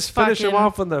didn't she movie's just finish him fucking-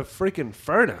 off in the freaking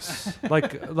furnace?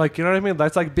 like you know what I mean?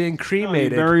 That's like being No, you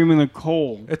cremated. bury him in the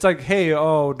coal. It's like, hey,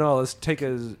 oh no, let's take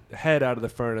his head out of the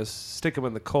furnace, stick him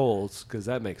in the coals, because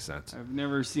that makes sense. I've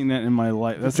never seen that in my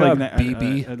life. That's job, like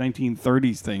BB. a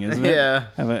 1930s thing, isn't it? Yeah.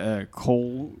 Have a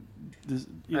coal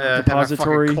have a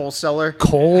depository. fucking coal cellar.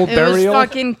 Coal It was burial.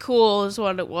 fucking cool, is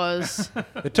what it was.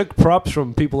 It took props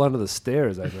from people under the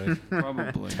stairs. I think.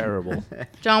 Probably. Terrible.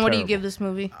 John, what do you Terrible. give this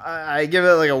movie? I give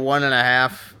it like a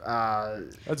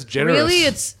 1.5. That's generous. Really,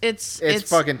 it's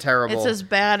fucking terrible. It's as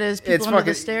bad as People It's Under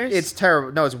fucking. the Stairs. It's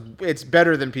terrible. No, it's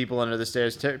better than People Under the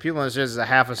Stairs. People Under the Stairs is a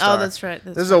half a star. Oh, that's right.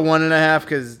 This is a 1.5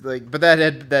 because but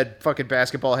that fucking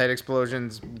basketball head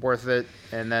explosion's worth it.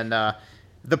 And then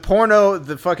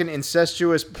the fucking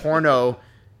incestuous porno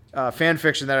fan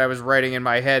fiction that I was writing in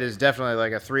my head is definitely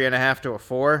like a 3.5 to a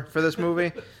 4 for this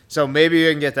movie. So maybe you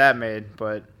can get that made.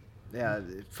 But yeah,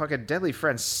 fucking Deadly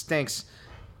Friend stinks.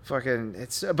 But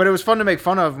it was fun to make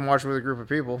fun of and watch with a group of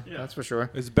people. Yeah. That's for sure.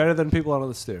 It's better than people under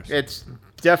the stairs. It's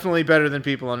definitely better than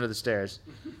People Under the Stairs.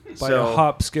 By a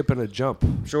hop, skip, and a jump.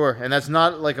 Sure, and that's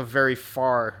not like a very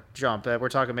far jump. We're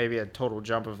talking maybe a total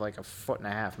jump of like a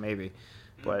 1.5 feet, maybe.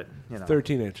 But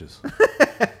 13 inches.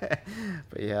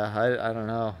 But yeah, I don't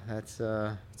know. That's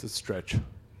It's a stretch.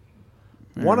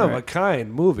 One of a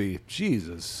kind movie.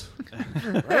 Jesus.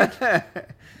 All right.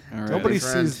 Nobody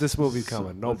friends. sees this movie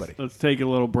coming. Nobody. Let's take a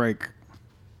little break.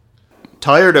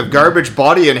 Tired of garbage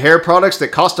body and hair products that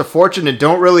cost a fortune and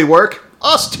don't really work?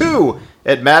 Us too!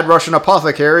 At Mad Russian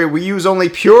Apothecary, we use only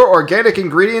pure organic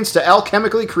ingredients to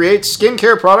alchemically create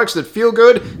skincare products that feel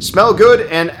good, smell good,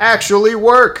 and actually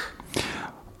work.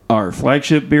 Our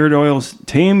flagship beard oils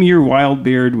tame your wild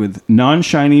beard with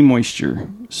non-shiny moisture,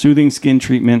 soothing skin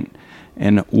treatment,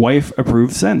 and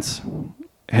wife-approved scents.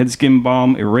 Head Skin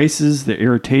Balm erases the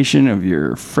irritation of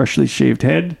your freshly shaved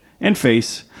head and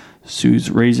face, soothes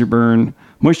razor burn,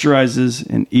 moisturizes,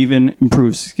 and even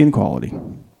improves skin quality.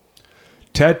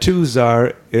 Tattoo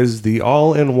Czar is the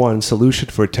all-in-one solution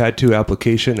for tattoo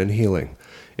application and healing.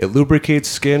 It lubricates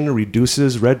skin,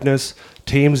 reduces redness,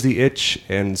 tames the itch,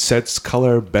 and sets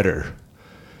color better.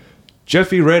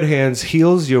 Jeffy Red Hands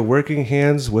heals your working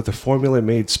hands with a formula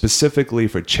made specifically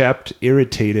for chapped,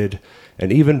 irritated,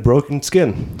 and even broken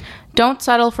skin. Don't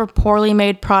settle for poorly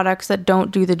made products that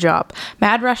don't do the job.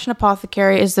 Mad Russian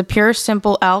Apothecary is the pure,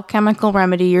 simple, alchemical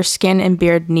remedy your skin and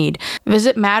beard need.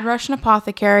 Visit Mad Russian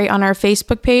Apothecary on our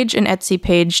Facebook page and Etsy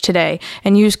page today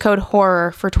and use code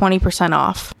HORROR for 20%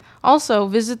 off. Also,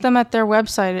 visit them at their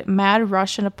website at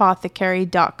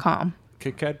madrussianapothecary.com.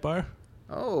 Kit Kat bar?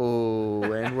 Oh,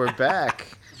 and we're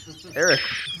back. Eric,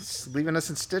 leaving us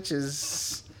in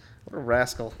stitches. What a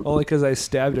rascal. Only because I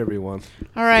stabbed everyone.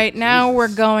 All right, now we're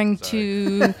going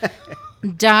to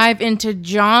dive into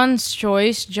John's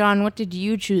choice. John, what did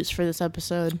you choose for this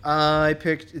episode? I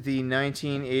picked the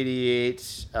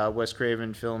 1988 Wes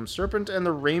Craven film Serpent and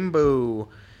the Rainbow.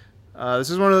 This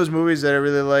is one of those movies that I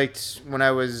really liked when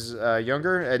I was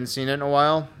younger. I hadn't seen it in a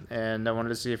while, and I wanted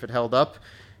to see if it held up.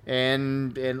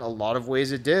 And in a lot of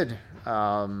ways it did.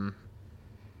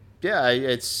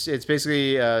 It's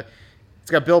basically... it's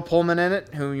got Bill Pullman in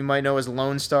it, who you might know as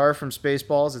Lone Star from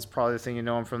Spaceballs. It's probably the thing you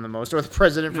know him from the most, or the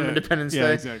President from Independence Day. Yeah,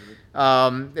 exactly.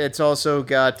 It's also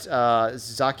got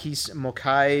Zakis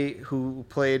Mokai, who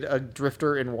played a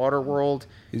drifter in Waterworld.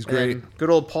 He's great. And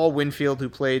good old Paul Winfield, who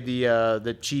played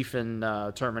the chief in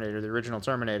Terminator, the original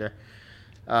Terminator.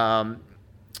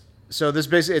 So this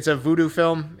basically, it's a voodoo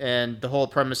film, and the whole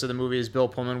premise of the movie is Bill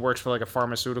Pullman works for like a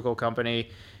pharmaceutical company,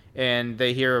 and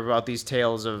they hear about these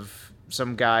tales of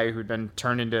some guy who'd been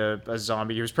turned into a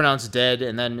zombie. He was pronounced dead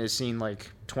and then is seen like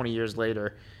 20 years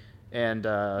later. And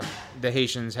the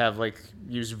Haitians have like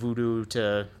used voodoo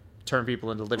to turn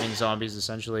people into living zombies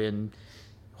essentially and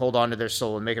hold on to their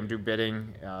soul and make them do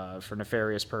bidding for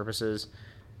nefarious purposes.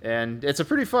 And it's a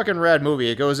pretty fucking rad movie.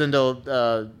 It goes into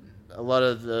a lot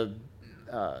of the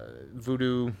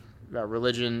voodoo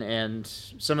religion and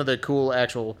some of the cool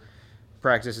actual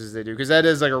practices they do. Because that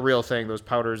is like a real thing. Those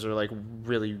powders are like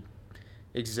really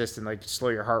exist and like slow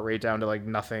your heart rate down to like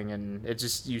nothing, and it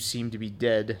just, you seem to be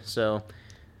dead. So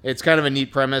it's kind of a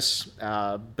neat premise.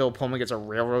 Bill Pullman gets a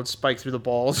railroad spike through the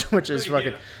balls, which is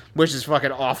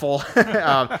fucking awful.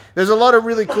 There's a lot of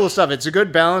really cool stuff. It's a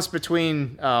good balance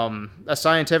between a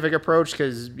scientific approach,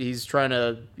 because he's trying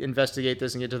to investigate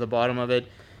this and get to the bottom of it,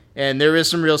 and there is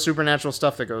some real supernatural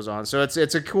stuff that goes on. So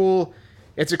it's a cool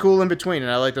in between,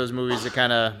 and I like those movies that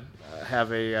kind of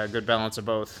have a good balance of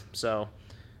both. So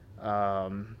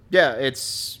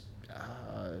it's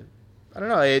I don't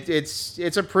know.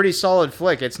 It's a pretty solid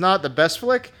flick. It's not the best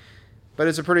flick, but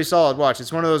it's a pretty solid watch.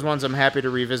 It's one of those ones I'm happy to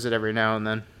revisit every now and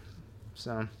then.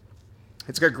 So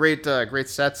it's got great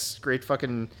sets, great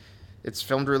fucking. It's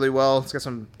filmed really well. It's got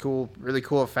some really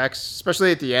cool effects,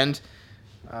 especially at the end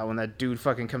when that dude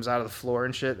fucking comes out of the floor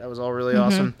and shit. That was all really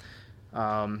awesome.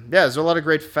 There's a lot of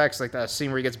great effects. Like that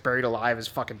scene where he gets buried alive is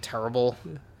fucking terrible.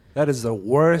 That is the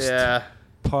worst. Yeah.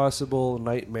 Possible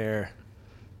nightmare.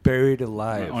 Buried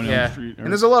alive. On Yeah, Elm Street, and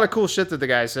there's a lot of cool shit that the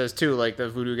guy says too. Like the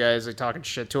voodoo guy is like talking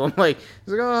shit to him. Like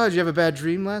he's like, "Oh, did you have a bad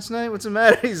dream last night? What's the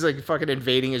matter?" He's like fucking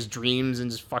invading his dreams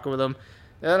and just fucking with him.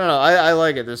 I don't know. I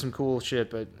like it. There's some cool shit,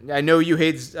 but I know you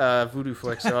hate voodoo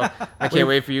flicks, so I can't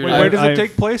wait for you. Where to... does it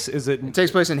take place? It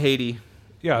takes place in Haiti.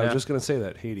 Yeah, I was just gonna say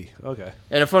that. Haiti. Okay.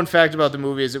 And a fun fact about the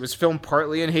movie is it was filmed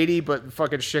partly in Haiti, but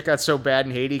fucking shit got so bad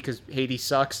in Haiti because Haiti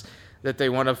sucks that they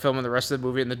wound up filming the rest of the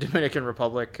movie in the Dominican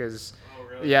Republic because.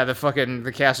 Yeah, the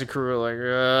cast and crew are like,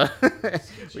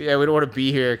 yeah, we don't want to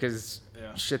be here because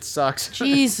shit sucks.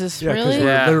 Jesus, Yeah, 'cause really?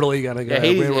 we're literally gonna get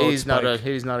a railroad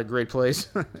Haiti's not a great place.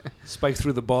 Spike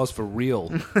through the balls for real.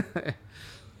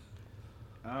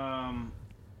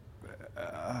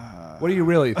 What do you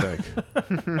really think?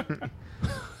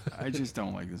 I just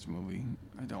don't like this movie.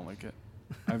 I don't like it.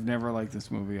 I've never liked this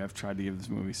movie. I've tried to give this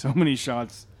movie so many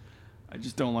shots. I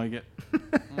just don't like it.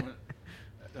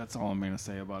 That's all I'm going to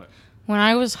say about it. When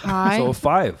I was high, So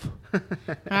 5.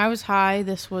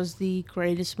 This was the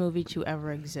greatest movie to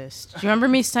ever exist. Do you remember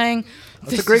me saying, "This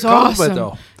That's a great is awesome. compliment,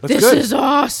 though. That's This good. is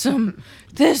awesome.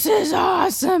 This is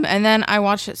awesome." And then I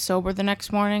watched it sober the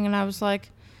next morning, and I was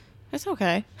like, "It's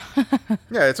okay."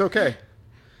 Yeah, it's okay.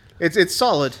 It's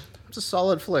solid. It's a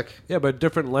solid flick. Yeah, but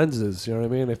different lenses. You know what I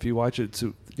mean? If you watch it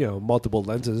to multiple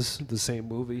lenses, the same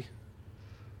movie.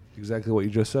 Exactly what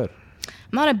you just said.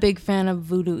 I'm not a big fan of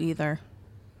voodoo either.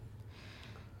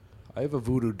 I have a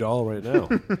voodoo doll right now.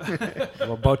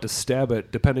 I'm about to stab it,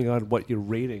 depending on what your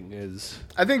rating is.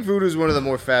 I think voodoo is one of the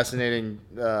more fascinating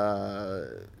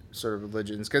sort of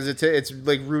religions because it's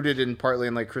like rooted in partly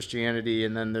in like Christianity,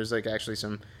 and then there's like actually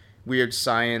some weird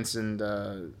science and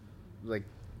like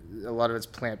a lot of it's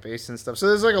plant based and stuff. So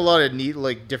there's like a lot of neat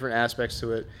like different aspects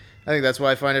to it. I think that's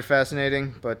why I find it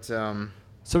fascinating. But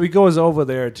So he goes over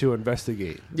there to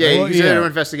investigate. yeah, Well, he's there yeah. to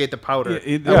investigate the powder.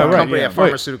 Yeah, a right, company, yeah. a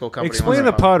pharmaceutical company. Explain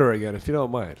wants the powder again, if you don't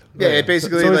mind. Yeah, it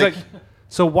basically So he's like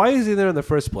So why is he there in the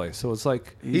first place? So it's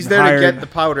like He's there to get the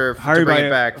powder to hired bring by it a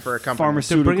back for a company. to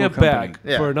pharmaceutical bring it company. back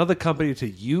Yeah. for another company to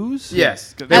use.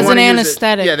 Yes, They As wanna an use it-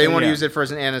 anesthetic. Yeah, they want to Yeah. use it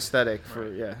as an anesthetic.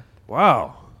 For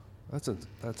Wow, that's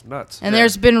nuts. And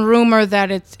there's been rumor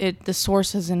that the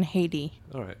source is in Haiti.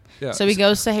 All right. Yeah. So he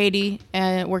goes to Haiti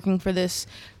working for this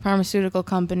pharmaceutical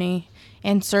company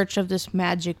in search of this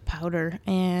magic powder.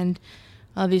 And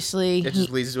obviously it just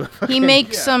leads to a he fucking,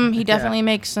 makes he definitely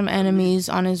makes some enemies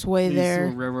on his way Leads to a there.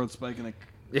 railroad spike and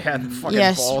the fucking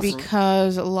Yes, balls.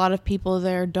 because a lot of people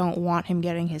there don't want him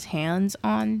getting his hands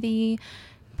on the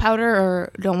powder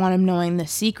or don't want him knowing the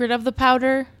secret of the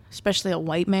powder, especially a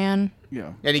white man.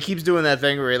 yeah. And he keeps doing that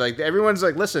thing where everyone's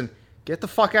like, listen, get the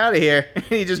fuck out of here. And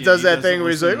he just Yeah, does he that doesn't thing where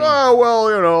he's listen like, at all. oh,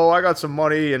 well, I got some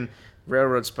money and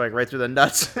railroad spike right through the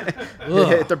nuts.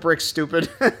 Hit the brick, stupid.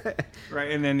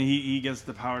 Right, and then he gets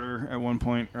the powder at one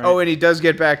point. Right? Oh, and he does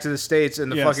get back to the States, and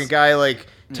the Yes. fucking guy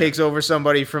takes over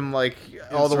somebody from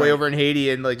all the way right. over in Haiti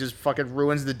and just fucking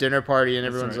ruins the dinner party, and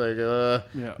everyone's right.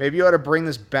 like, maybe you ought to bring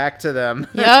this back to them.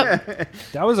 Yep.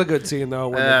 That was a good scene though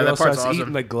when Yeah, the girl that part's starts awesome.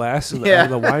 eating the glass and Yeah.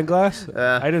 the wine glass.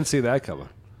 I didn't see that coming.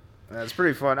 That's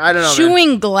pretty fun. I don't know,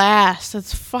 Chewing glass.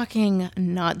 That's fucking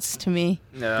nuts to me.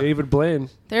 man. Yeah. David Blaine.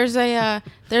 There's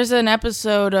an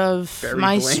episode of Barry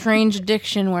My Blaine. Strange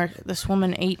Addiction where this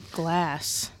woman ate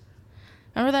glass.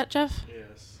 Remember that, Jeff?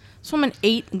 Yes. This woman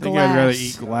ate I think glass. I'd rather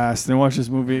eat glass than watch this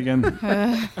movie again.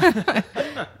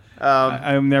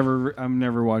 I'm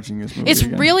never watching this movie. It's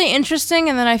again. really interesting,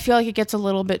 and then I feel like it gets a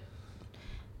little bit.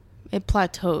 It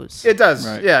plateaus. It does,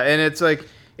 Right. yeah, and it's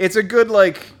a good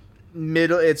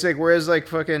middle. It's whereas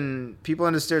fucking People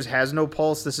Under the Stairs has no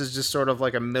pulse. This is just sort of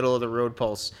like a middle of the road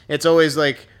pulse. It's always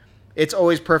it's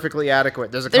always perfectly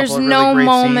adequate. There's a There's couple of no really great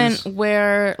moment scenes.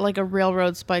 where a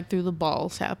railroad spike through the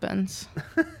balls happens.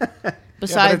 it's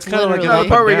Besides, kinda like literally. No, the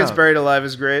part where he down. gets buried alive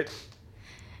is great.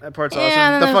 That part's yeah, awesome.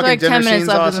 and The then fucking there's dinner 10 minutes scene's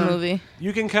left awesome. of the movie.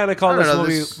 You can kind of I call don't this know.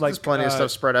 movie There's plenty of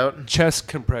stuff spread out. chest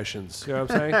compressions. You know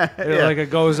what I'm saying? Yeah. It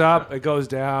goes up, it goes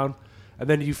down, and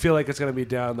then you feel like it's gonna be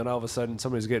down. Then all of a sudden,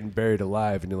 somebody's getting buried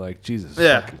alive, and you're like, Jesus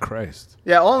fucking Christ!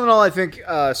 Yeah, all in all, I think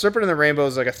Serpent in the Rainbow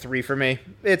is a 3 for me.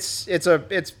 It's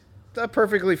a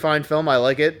perfectly fine film. I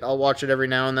like it. I'll watch it every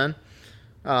now and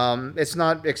then. It's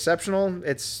not exceptional.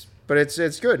 But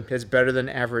it's good. It's better than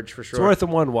average for sure. It's worth a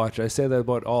one watch. I say that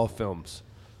about all films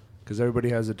because everybody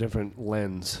has a different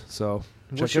lens. So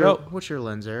check it out. What's your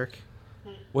lens, Eric?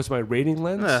 What's my rating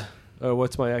lens? Yeah. Or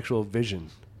what's my actual vision?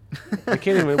 I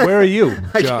can't even. Where are you?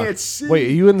 I John? can't see. Wait,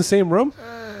 are you in the same room?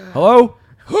 Hello?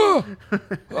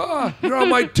 You're on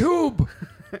my tube.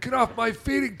 Get off my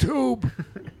feeding tube.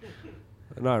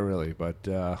 Not really, but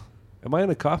am I in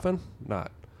a coffin?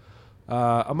 Not.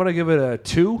 I'm gonna give it a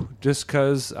 2 just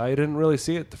because I didn't really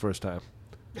see it the first time.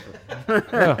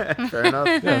 Yeah. Fair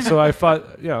enough. Yeah, so I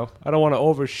thought, I don't want to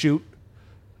overshoot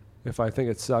if I think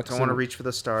it sucks. Don't want to reach for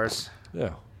the stars.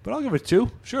 Yeah, but I'll give it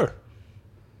 2, sure.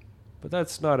 But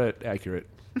that's not accurate.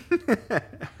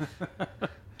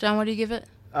 John, what do you give it?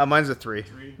 Mine's a 3.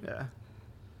 Yeah.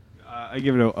 I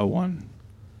give it a 1.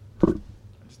 I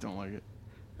just don't like it.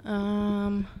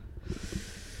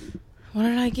 What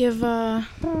did I give?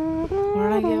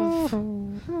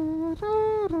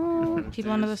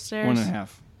 People Under the Stairs.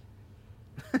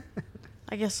 1.5.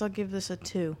 I guess I'll give this a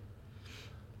 2.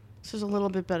 This is a little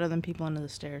bit better than People Under the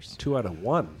Stairs. 2 out of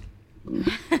 1.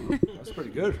 That's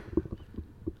pretty good.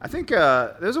 I think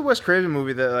there's a Wes Craven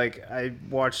movie that I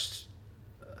watched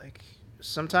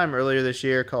sometime earlier this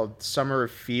year called Summer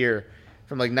of Fear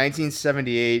from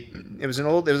 1978. It was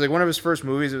one of his first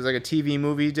movies. It was a TV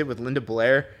movie he did with Linda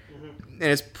Blair. And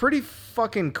it's pretty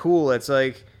fucking cool. It's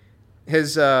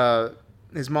his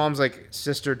mom's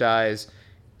sister dies,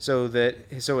 so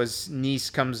his niece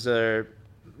comes to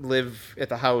live at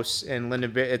the house, and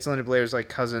it's Linda Blair's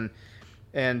cousin,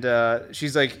 and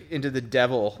she's into the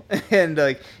devil, and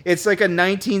it's a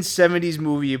 1970s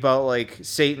movie about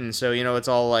Satan. So it's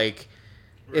all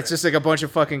it's just a bunch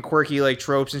of fucking quirky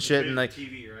tropes and shit, and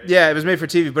TV, right? yeah, it was made for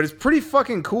TV, but it's pretty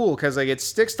fucking cool because it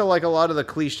sticks to a lot of the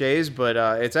cliches, but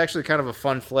it's actually kind of a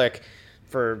fun flick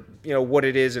for what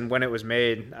it is and when it was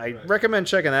made. I recommend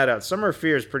checking that out. Summer of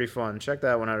Fear is pretty fun. Check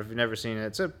that one out if you've never seen it.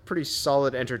 It's a pretty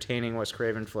solid, entertaining Wes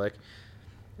Craven flick,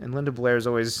 and Linda Blair's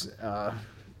always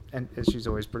and she's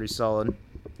always pretty solid.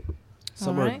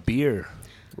 Summer right. of beer.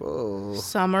 Whoa.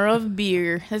 Summer of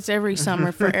Beer. That's every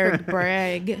summer for Eric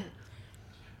Bragg.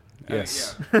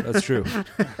 Yes, that's true.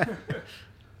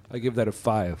 I give that a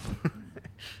 5.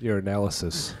 Your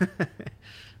analysis.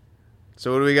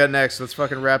 So what do we got next? Let's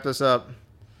fucking wrap this up.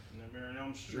 Nightmare on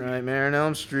Elm Street. Nightmare on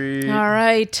Elm Street. All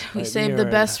right. We Right, saved me the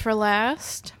or- best for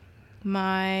last.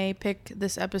 My pick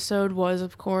this episode was,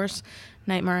 of course,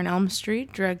 Nightmare on Elm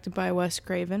Street, directed by Wes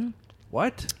Craven.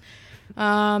 What?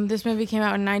 This movie came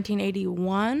out in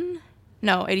 1981.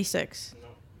 No, 86.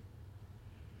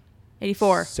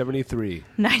 84. 73.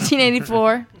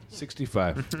 1984.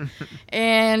 65.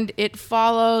 And it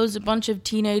follows a bunch of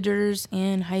teenagers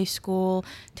in high school.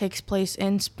 Takes place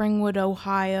in Springwood,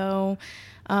 Ohio.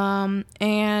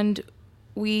 And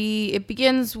it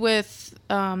begins with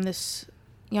this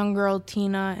young girl,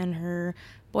 Tina, and her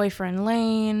boyfriend,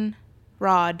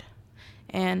 Rod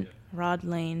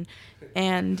Lane.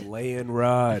 And Laying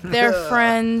Rod. their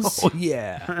friends, Oh,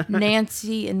 yeah.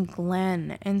 Nancy and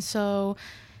Glenn. And so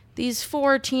these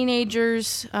 4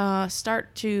 teenagers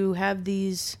start to have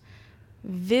these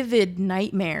vivid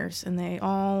nightmares, and they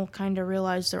all kind of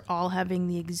realize they're all having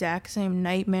the exact same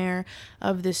nightmare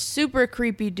of this super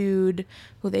creepy dude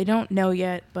who they don't know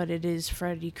yet, but it is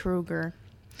Freddy Krueger.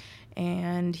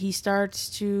 And he starts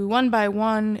to, one by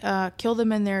one, kill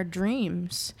them in their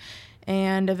dreams.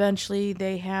 And eventually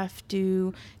they have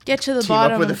to get to the Team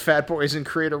bottom. up with the Fat Boys and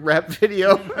create a rap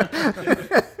video.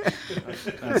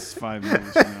 That's 5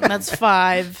 minutes. You know. That's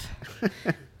 5.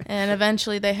 And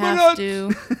eventually they have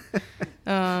to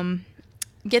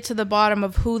get to the bottom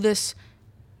of who this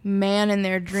man in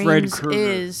their dreams Krueger.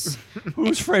 is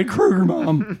Who's Fred Krueger,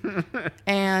 Mom?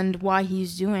 and why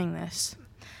he's doing this.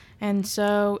 And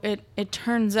so it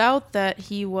turns out that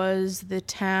he was the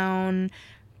town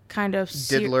kind of...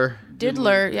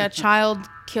 Diddler. Yeah, child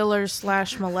killer /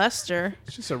 molester.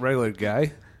 It's just a regular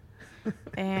guy.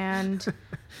 And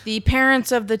the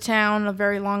parents of the town a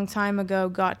very long time ago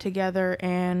got together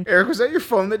and... Eric, was that your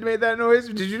phone that made that noise?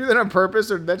 Did you do that on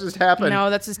purpose, or did that just happen? No,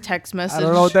 that's his text message. I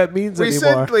don't know what that means We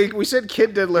anymore. said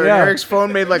Kid Diddler, Yeah. and Eric's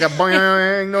phone made like a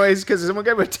boing noise because someone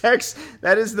got a text.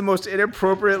 That is the most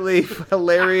inappropriately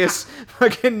hilarious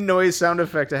fucking noise sound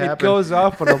effect to It happen. goes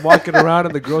off when I'm walking around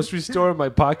in the grocery store in my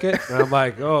pocket, and I'm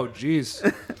like, oh, jeez.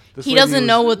 This He lady doesn't was-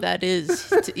 know what that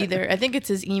is either. I think it's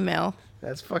his email.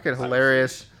 That's fucking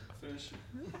hilarious.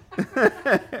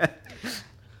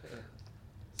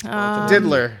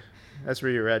 Diddler. That's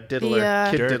where you're at. Diddler. The,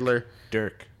 Kid Dirk. Diddler.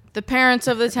 Dirk. The parents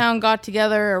of the town got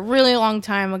together a really long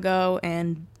time ago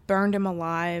and burned him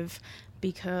alive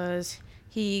because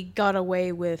he got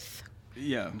away with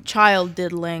Yeah. child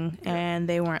diddling and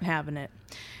they weren't having it.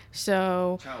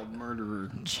 So Child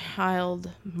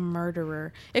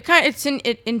murderer.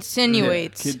 it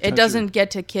insinuates. Kid It toucher. doesn't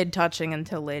get to kid touching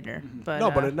until later. But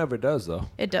No, but it never does, though.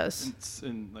 it does. It's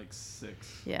in like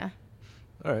 6. Yeah.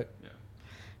 All right.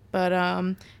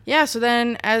 But yeah, so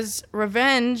then as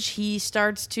revenge, he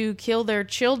starts to kill their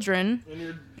children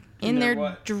in their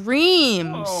what?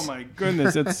 dreams. Oh my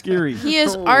goodness, that's scary. He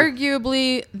is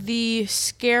arguably the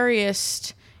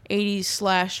scariest 80s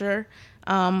slasher.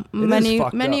 Many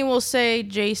fucked up. will say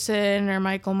Jason or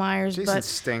Michael Myers, Jason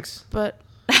stinks. but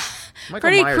Michael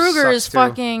Freddy Myers Krueger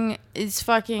sucks, is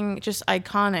fucking just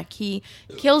iconic. He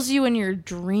kills you in your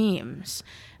dreams.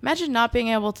 Imagine not being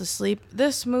able to sleep.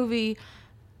 This movie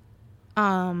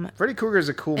Freddy Krueger is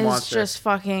a cool is monster. just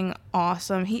fucking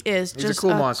awesome. He is He's just a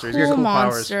cool monster. He's got cool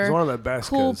powers. monster. He's one of the best.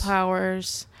 Cool 'cause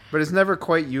powers. But it's never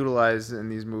quite utilized in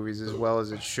these movies as well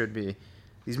as it should be.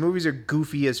 These movies are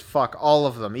goofy as fuck. All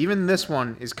of them. Even this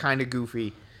one is kind of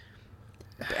goofy.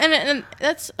 And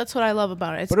that's what I love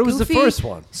about it. It's But it was the goofy, first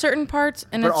one. Certain parts,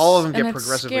 and But it's, all of them and get it's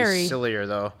progressively scary. sillier,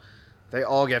 though. They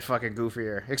all get fucking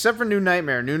goofier. Except for New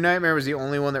Nightmare. New Nightmare was the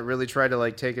only one that really tried to,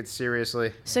 like, take it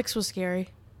seriously. 6 was scary.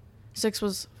 6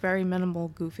 was very minimal,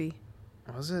 goofy.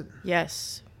 Was it?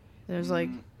 Yes. There's like,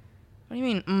 what do you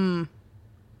mean?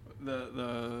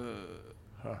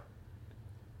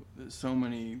 There's so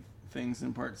many things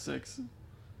in part 6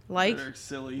 Like, that are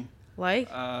silly. like.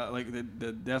 Like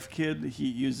the deaf kid, he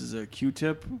uses a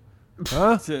Q-tip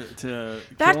Huh? to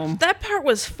kill him. That part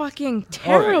was fucking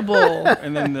terrible.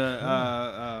 And then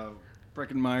the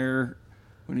Breckenmeyer,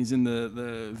 when he's in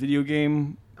the video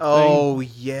game. Oh,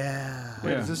 yeah.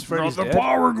 Wait, is this Freddy's the dead?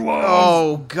 power glove.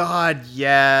 Oh, God,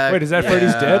 yeah. Wait, is that yeah.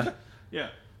 Freddy's dead? Yeah.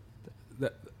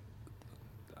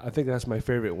 I think that's my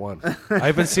favorite one. I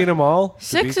haven't seen them all. to be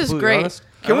 6 is completely great. honest.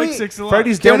 Can I like we- 6 a lot.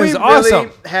 Freddy's Can dead we is really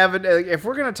awesome. have it? Like, if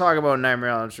we're gonna talk about Nightmare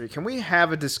on Elm Street, can we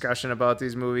have a discussion about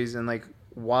these movies and like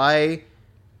why,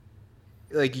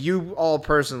 like you all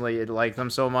personally like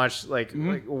them so much? Like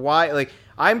why? Like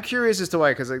I'm curious as to why,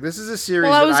 because like this is a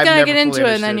series. Well, I that was I've gonna never get into fully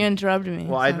it, and then you understood. interrupted me.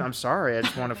 Well, so. I'm sorry. I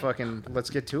just want to fucking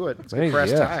let's get to it. Let's Hey, get brass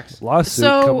yeah. tacks. Lawsuit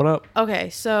So, coming up. okay,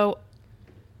 so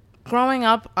growing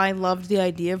up, I loved the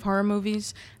idea of horror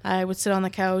movies. I would sit on the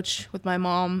couch with my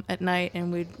mom at night,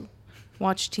 and we'd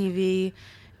watch TV.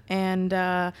 And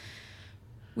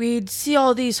we'd see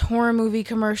all these horror movie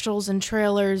commercials and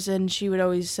trailers, and she would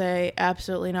always say,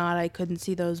 absolutely not, I couldn't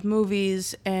see those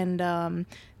movies. And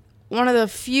one of the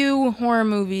few horror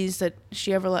movies that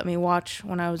she ever let me watch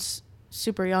when I was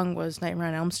super young was Nightmare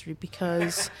on Elm Street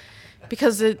because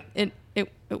it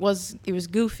was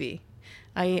goofy.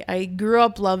 I grew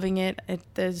up loving it.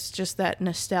 There's just that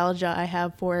nostalgia I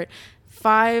have for it.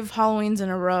 5 Halloweens in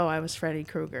a row, I was Freddy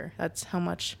Krueger. That's how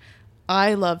much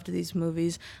I loved these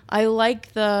movies. I like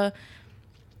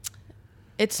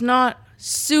it's not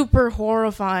super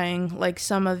horrifying like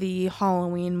some of the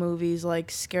Halloween movies,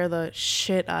 like scare the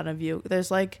shit out of you.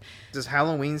 There's like... Does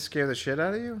Halloween scare the shit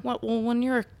out of you? Well, when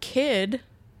you're a kid...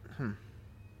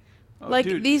 Oh, like,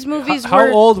 dude. these movies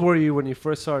How old were you when you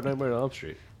first saw Nightmare on Elm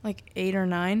Street? Like 8 or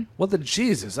 9. What the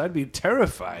Jesus? I'd be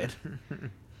terrified.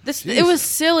 It was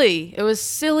silly. It was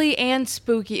silly and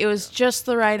spooky. It was just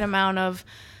the right amount of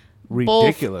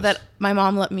Ridiculous. both that my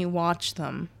mom let me watch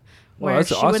them, where that's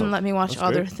she awesome. wouldn't let me watch That's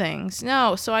other great. things.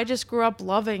 No, so I just grew up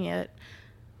loving it.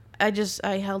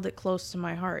 I held it close to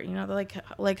my heart. You know,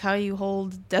 like how you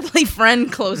hold Deadly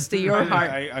Friend close to your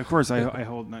heart. Of course, I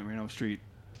hold Nightmare on Elm Street,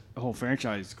 the whole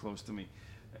franchise, close to me.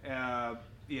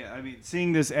 Yeah, I mean,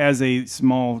 seeing this as a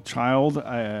small child,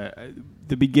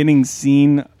 the beginning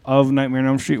scene of Nightmare on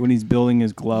Elm Street when he's building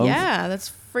his glove. Yeah, that's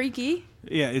freaky.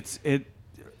 Yeah, it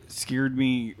scared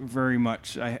me very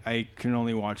much. I can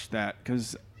only watch that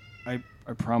because I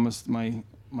promised my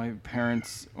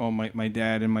parents, my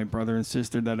dad and my brother and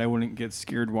sister that I wouldn't get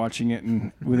scared watching it,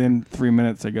 and within 3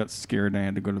 minutes I got scared and I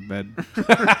had to go to bed.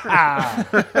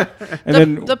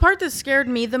 And The part that scared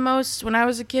me the most when I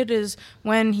was a kid is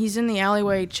when he's in the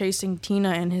alleyway chasing Tina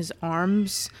and his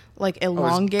arms like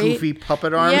elongate. His goofy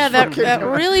puppet arms. Yeah, that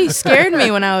really scared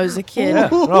me when I was a kid. Yeah.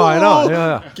 No, I know.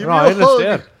 Yeah. Give No, me I a hug.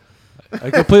 understand. I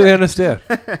completely understand.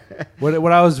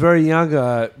 When I was very young,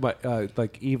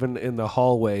 like even in the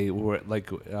hallway where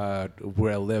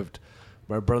I lived,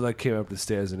 my brother came up the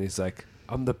stairs and he's like,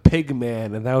 "I'm the pig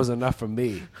man," and that was enough for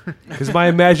me because my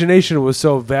imagination was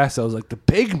so vast. I was like, "The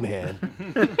pig man,"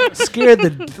 scared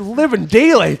the living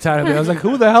daylights out of me. I was like,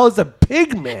 "Who the hell is the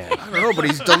pig man?" I don't know, but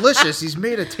he's delicious. He's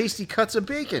made of tasty cuts of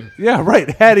bacon. Yeah, right.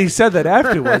 Had he said that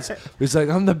afterwards, he's like,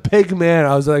 "I'm the pig man."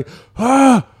 I was like,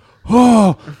 "Ah."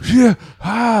 Oh, yeah,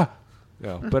 ah.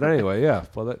 Yeah, but anyway, yeah.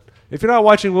 Well, if you're not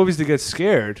watching movies to get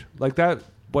scared, like that,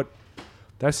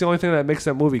 that's the only thing that makes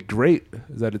that movie great,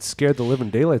 is that it scared the living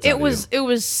daylights out of you. It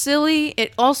was silly.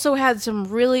 It also had some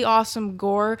really awesome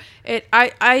gore.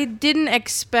 I didn't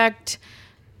expect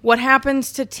what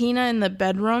happens to Tina in the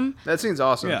bedroom. That scene's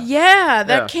awesome. Yeah,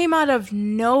 that Yeah. came out of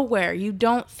nowhere. You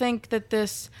don't think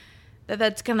that's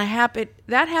gonna happen.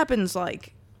 That happens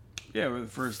like yeah, with the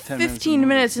first 10 15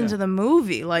 minutes into into the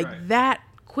movie, like Right. that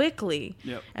quickly.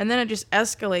 Yep. And then it just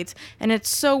escalates. And it's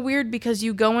so weird because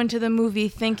you go into the movie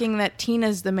thinking that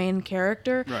Tina's the main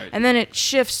character, Right. and then it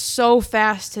shifts so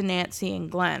fast to Nancy and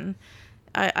Glenn.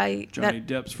 Johnny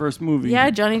Depp's first movie. Yeah,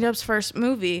 Johnny Depp's first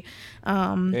movie.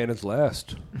 And it's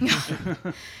last.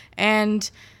 And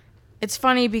it's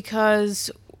funny because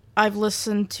I've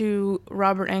listened to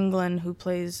Robert Englund, who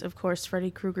plays, of course,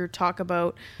 Freddy Krueger, talk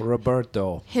about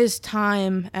Roberto. his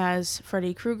time as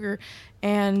Freddy Krueger.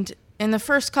 And in the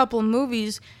first couple of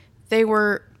movies, they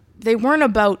weren't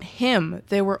about him.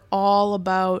 They were all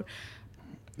about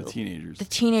The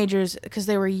teenagers because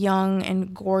they were young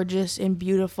and gorgeous and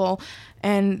beautiful,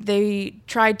 and they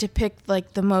tried to pick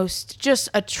like the most just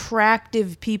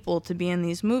attractive people to be in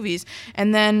these movies.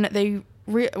 And then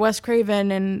Wes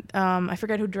Craven and I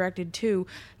forget who directed too,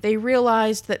 they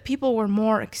realized that people were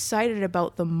more excited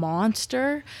about the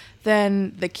monster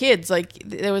than the kids. Like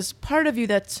there was part of you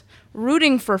that's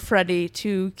rooting for Freddy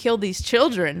to kill these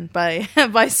children by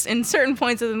in certain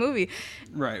points of the movie.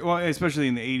 Right. Well, especially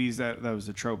in the 80s, that was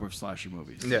the trope of slasher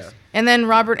movies. Yeah. And then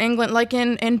Robert Englund, like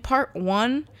in part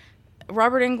 1,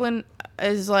 Robert Englund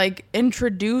is like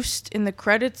introduced in the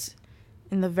credits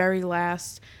in the very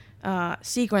last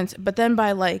sequence, but then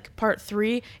by like part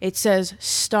 3 it says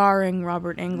starring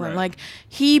Robert Englund. Right. Like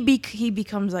he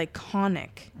becomes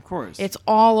iconic. Of course. It's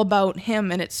all about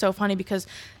him, and it's so funny because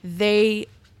they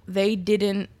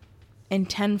didn't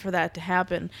intend for that to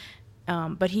happen,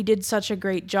 but he did such a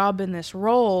great job in this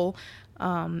role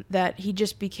that he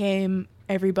just became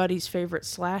everybody's favorite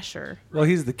slasher. Well,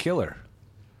 he's the killer.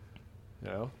 You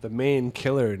know, the main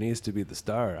killer needs to be the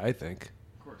star, I think.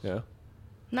 Of course. Yeah.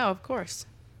 No, of course.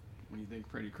 When you think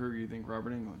Freddy Krueger, you think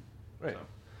Robert Englund. Right.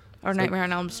 Or Nightmare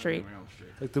on Elm Street. Nightmare on Elm Street.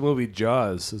 Like the movie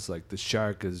Jaws is like the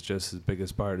shark is just as big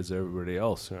a part as everybody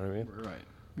else. You know what I mean? Right.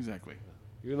 Exactly.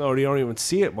 Even though you don't even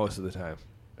see it most of the time.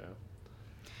 Yeah.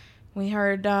 We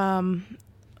heard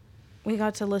we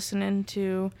got to listen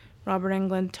into Robert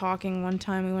Englund talking one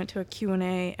time. We went to a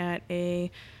Q&A at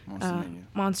a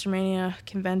Monster Mania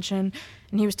convention,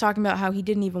 and he was talking about how he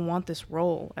didn't even want this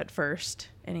role at first,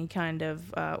 and he kind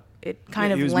of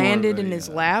landed in his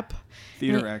lap.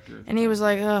 Theater actor. And he was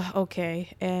like,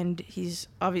 okay. And he's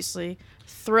obviously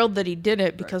thrilled that he did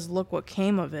it because look what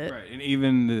came of it. Right, and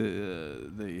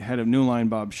even the head of New Line,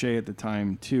 Bob Shea, at the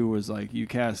time, too, was like, you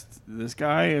cast this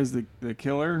guy as the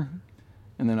killer,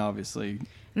 and then obviously...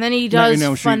 And then he does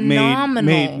phenomenal.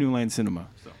 Made New Line Cinema.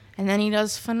 So. And then he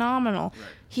does phenomenal. Right.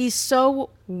 He's so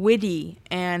witty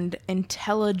and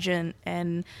intelligent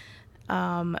and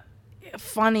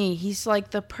funny. He's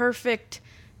like the perfect...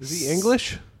 Is he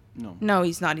English? No. No,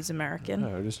 he's not. He's American.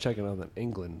 No, just checking out that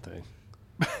England thing.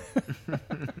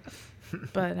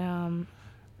 But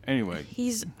anyway,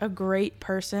 he's a great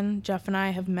person. Jeff and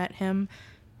I have met him,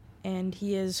 and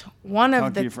he is one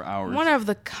of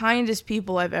the kindest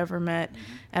people I've ever met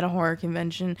at a horror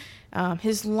convention.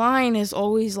 His line is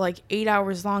always like 8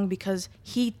 hours long because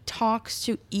he talks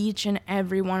to each and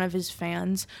every one of his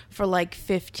fans for like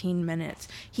 15 minutes.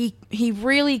 He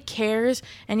really cares,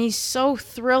 and he's so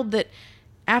thrilled that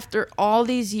after all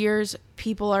these years,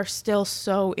 people are still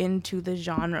so into the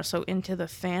genre, so into the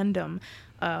fandom.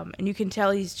 And you can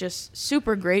tell he's just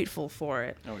super grateful for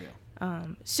it. Oh, yeah.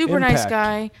 Super Impact. nice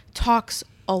guy, talks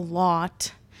a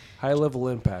lot. High level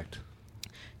impact.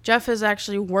 Jeff has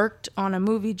actually worked on a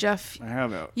movie. Jeff I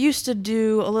have it. used to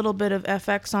do a little bit of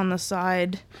FX on the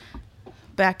side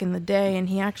back in the day, and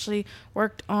he actually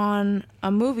worked on a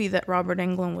movie that Robert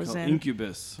Englund was in.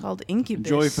 Incubus. Called Incubus.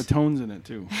 Joey Fatone's in it,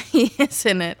 too. He is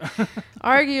in it.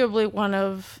 Arguably one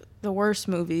of the worst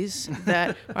movies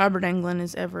that Robert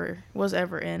Englund was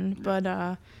ever in, but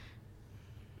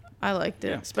I liked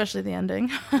it, especially the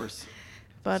ending. Of course.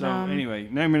 But so anyway,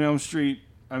 Nightmare on Elm Street.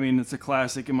 I mean, it's a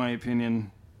classic in my opinion.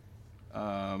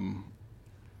 Not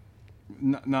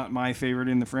my favorite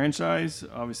in the franchise.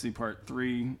 Obviously, Part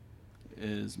 3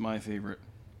 is my favorite.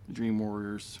 Dream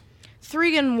Warriors.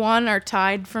 3 and 1 are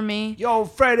tied for me, Yo,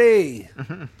 Freddy!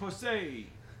 Pussy.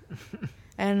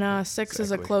 and 6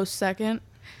 is a close second.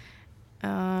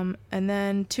 And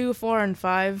then 2, 4, and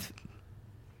 5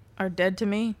 are dead to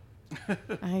me.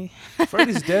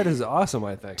 Freddy's Dead is awesome,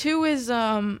 I think. 2 is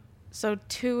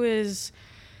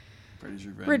Freddy's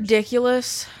Revenge.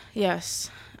 ridiculous,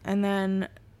 yes. And then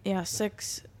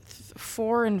 6,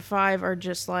 4, and 5 are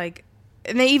just like,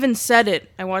 and they even said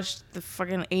it. I watched the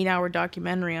fucking 8-hour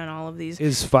documentary on all of these.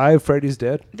 Is 5 Freddy's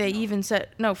Dead? They even said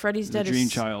no. Freddy's Dead Dream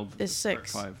is Child is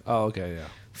 6. 5. Oh, okay, yeah.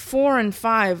 4 and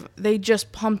 5, they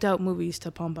just pumped out movies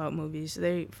to pump out movies.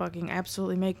 They fucking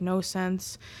absolutely make no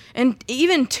sense. And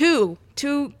even 2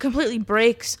 completely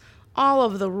breaks all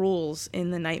of the rules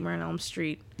in the Nightmare on Elm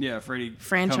Street Freddy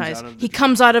franchise. He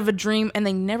comes out of a dream, and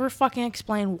they never fucking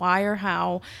explain why or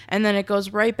how. And then it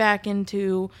goes right back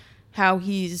into how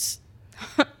he's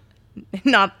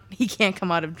he can't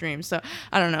come out of dreams. So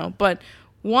I don't know. But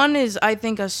 1 is, I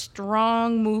think, a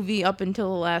strong movie up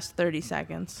until the last 30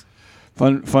 seconds.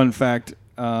 Fun fact,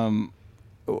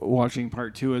 watching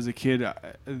Part 2 as a kid,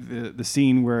 the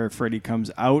scene where Freddy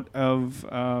comes out of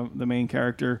the main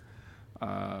character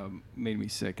made me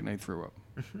sick, and I threw up.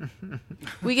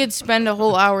 We could spend a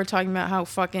whole hour talking about how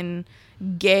fucking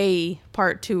gay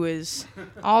Part 2 is.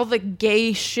 All the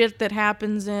gay shit that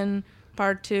happens in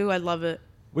Part 2, I love it.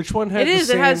 Which one had It the is.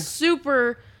 scene? It has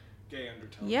super... Gay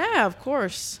undertones. Yeah, of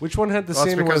course. Which one had the Well,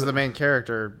 scene that's because where the main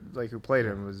character, like who played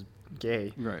him, was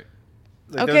gay. Right.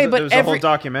 Like, Okay, but there's a whole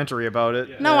documentary about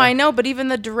it. No, I know, but even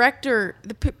the director,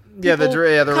 the the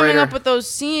coming writer. up with those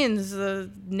scenes, the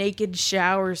naked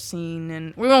shower scene,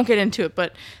 and we won't get into it,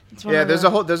 but it's one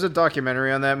of there's a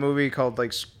documentary on that movie called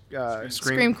like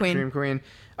Scream Queen. Scream Queen.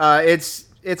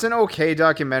 It's an okay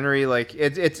documentary. Like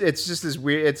it's just this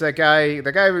weird. It's the guy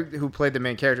who played the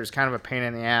main character is kind of a pain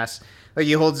in the ass. Like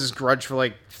he holds this grudge for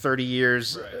like 30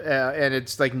 years, and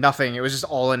it's like nothing. It was just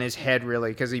all in his head,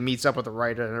 really, because he meets up with the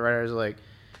writer, and the writer's like,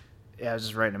 "Yeah, I was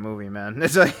just writing a movie, man."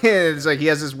 It's like he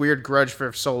has this weird grudge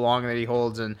for so long that he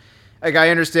holds, and like I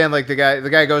understand, like the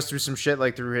guy goes through some shit,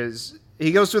 like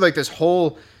he goes through like this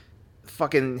whole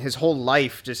fucking his whole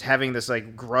life just having this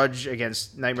like grudge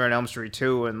against Nightmare on Elm Street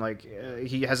 2, and like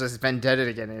he has this vendetta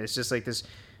again, and it's just like this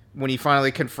when he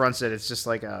finally confronts it, it's just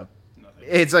like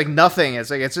it's like nothing.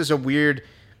 It's like it's just a weird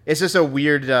personal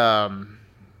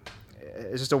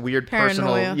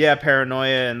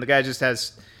paranoia, and the guy just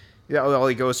has all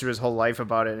he goes through his whole life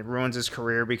about it. It ruins his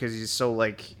career because he's so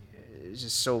like is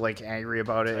just so like angry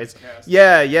about it. It's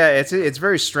Typecast. it's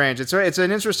very strange. It's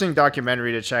an interesting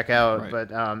documentary to check out, Right.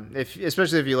 but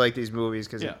especially if you like these movies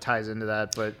because Yeah. it ties into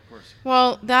that. But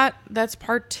Well, that's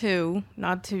part 2.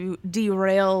 Not to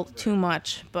derail too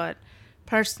much, but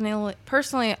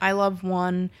personally, I love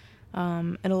 1.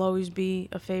 It'll always be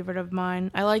a favorite of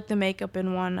mine. I like the makeup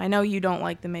in 1. I know you don't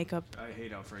like the makeup. I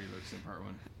hate how Freddy looks in part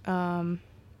 1.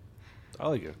 I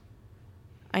like it.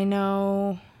 I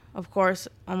know, of course,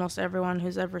 almost everyone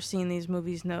who's ever seen these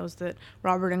movies knows that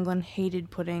Robert Englund hated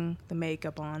putting the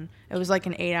makeup on. It was like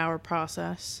an 8-hour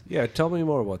process. Yeah, tell me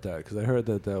more about that because I heard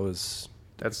that was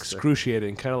that's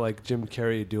excruciating, kind of like Jim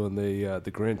Carrey doing the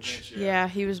Grinch, Yeah,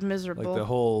 he was miserable. like the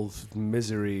whole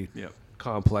misery Yep.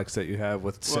 complex that you have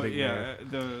with Well, sitting there,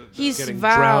 He's getting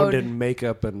vowed. drowned in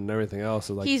makeup and everything else.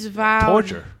 So like He's vowed.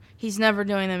 torture. He's never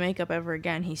doing the makeup ever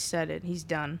again. He said it. He's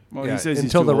done. Well, Yeah, he says he's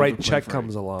until too the old right to play check Freddy.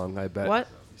 comes along, I bet. What?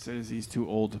 He says he's too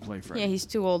old to play Freddy. Yeah, he's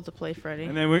too old to play Freddy.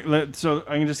 And then so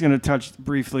I'm just going to touch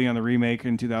briefly on the remake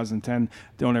in 2010.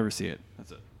 Don't ever see it.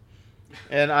 That's it.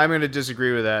 And I'm going to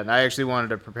disagree with that. And I actually wanted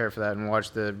to prepare for that and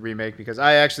watch the remake because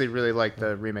I actually really like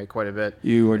the remake quite a bit.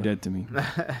 You are dead to me.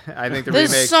 I think the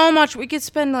There's remake. so much. We could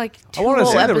spend like 2 wanna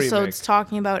whole see the episodes remake.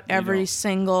 talking about every don't.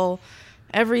 single.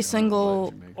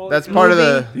 That's part of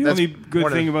the. The that's only good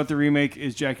one of thing the- about the remake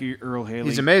is Jackie Earl Haley.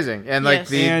 He's amazing, and like Yes.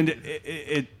 the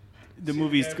And the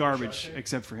movie's garbage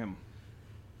except for him.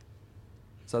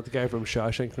 Is that the guy from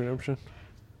Shawshank Redemption?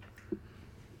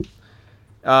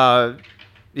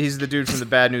 he's the dude from the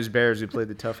Bad News Bears who played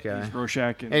the tough guy, He's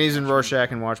Rorschach. and he's in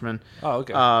Rorschach and Watchmen. Oh,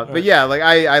 okay. But yeah, like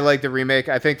I like the remake.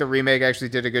 I think the remake actually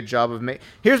did a good job of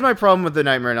Here's my problem with the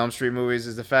Nightmare on Elm Street movies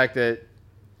is the fact that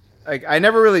like I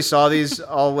never really saw these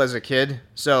all as a kid,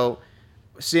 so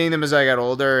seeing them as I got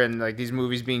older and like these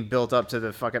movies being built up to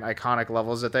the fucking iconic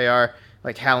levels that they are,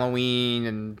 like Halloween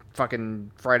and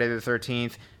fucking Friday the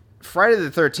 13th. Friday the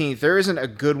 13th, there isn't a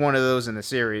good one of those in the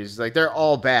series. Like they're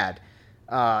all bad.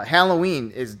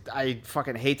 Halloween is I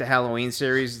fucking hate the Halloween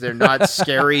series. They're not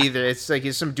scary. It's like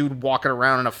it's some dude walking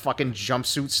around in a fucking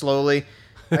jumpsuit slowly.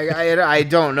 Like, I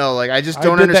don't know. Like I just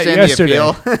don't did that understand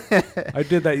the appeal. I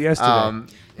did that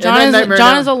yesterday.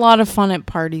 John is a lot of fun at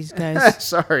parties, guys.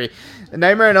 Sorry.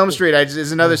 Nightmare on Elm Street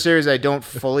is another series I don't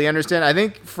fully understand. I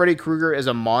think Freddy Krueger as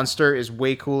a monster is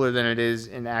way cooler than it is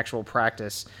in actual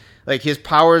practice. Like, his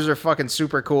powers are fucking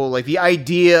super cool. Like, the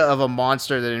idea of a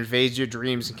monster that invades your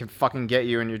dreams and can fucking get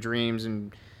you in your dreams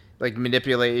and, like,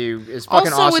 manipulate you is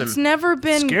fucking Also, awesome. it's never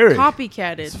been Scary.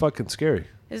 copycatted. It's fucking scary.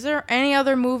 Is there any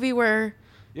other movie where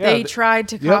Yeah, they tried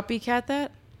to yep. copycat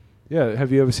that? Yeah,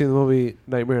 have you ever seen the movie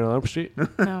Nightmare on Elm Street?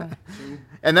 No.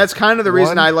 And that's kind of the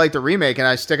reason One- I like the remake and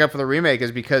I stick up for the remake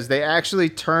is because they actually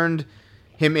turned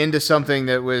him into something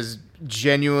that was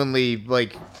genuinely,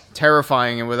 like,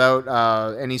 terrifying and without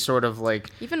any sort of, like,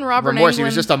 Even Robert remorse. He Englund.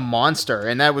 was just a monster,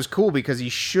 and that was cool because he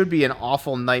should be an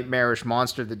awful nightmarish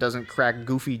monster that doesn't crack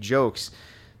goofy jokes.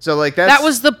 So like that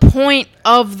was the point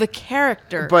of the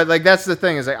character. But like that's the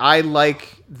thing is like I like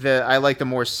the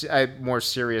more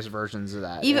serious versions of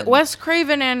that. Even And- Wes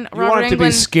Craven and You Robert want it to be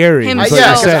Englund scary. I, That's himself. what yeah,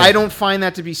 you're because saying. I don't find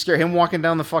that to be scary. Him walking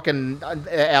down the fucking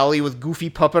alley with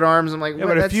goofy puppet arms. I'm like, Yeah,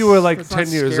 what? but if you were like That's not 10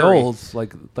 years scary. old,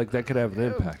 like that could have an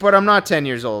impact. But I'm not 10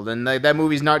 years old, and that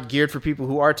movie's not geared for people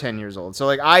who are 10 years old. So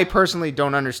like, I personally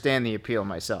don't understand the appeal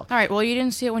myself. All right, well, you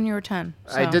didn't see it when you were 10.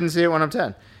 I so. didn't see it when I'm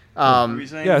 10.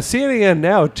 Yeah, seeing it again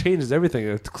now changes everything.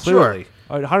 It's clearly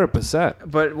 100%.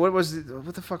 But what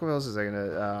the fuck else is I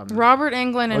gonna? Robert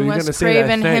Englund and you're Wes gonna say that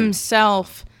Craven thing.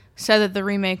 himself said that the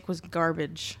remake was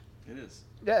garbage. It is.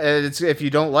 Yeah, it's if you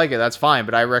don't like it, that's fine.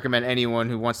 But I recommend anyone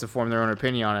who wants to form their own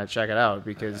opinion on it check it out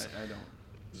because I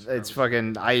don't. it's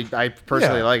fucking. I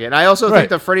personally Yeah. like it, and I also Right. think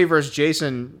the Freddy vs.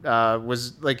 Jason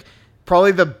was like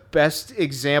probably the best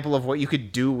example of what you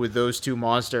could do with those two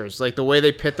monsters. Like the way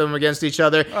they pit them against each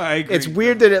other. I agree. It's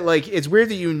weird that it's weird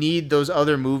that you need those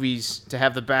other movies to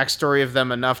have the backstory of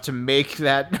them enough to make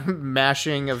that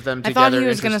mashing of them I together. thought he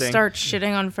was going to interesting. start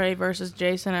shitting on Freddy vs.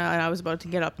 Jason, and I was about to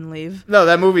get up and leave. No,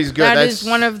 that movie's good. That That's is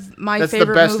one of my that's the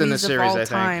favorite best in the movies series, of all I think.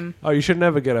 time. Oh, you should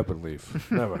never get up and leave.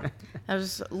 Never. That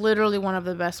was literally one of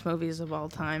the best movies of all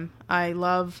time. I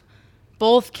love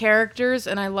both characters,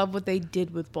 and I love what they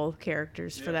did with both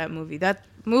characters for that movie. That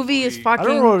movie is I fucking... I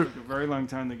don't know. It took a very long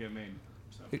time to get made.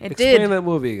 So. It Explain did. that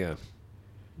movie again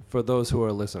for those who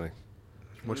are listening.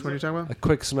 Which one are you talking about? A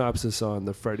quick synopsis on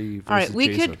the Freddy versus All right, we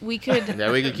Jason. could...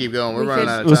 Yeah, we could keep going. We're We running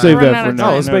could- out of We'll time. save We're running that out for of now.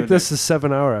 time. No, let's Another make this day. a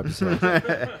 7-hour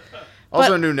episode.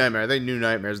 Also, But- New Nightmare. I think New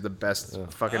Nightmare is the best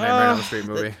fucking Nightmare on Elm Street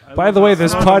movie. By the way,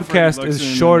 this I love how Freddy podcast looks is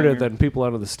in shorter Nightmare. than People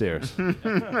Under the Stairs.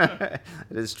 It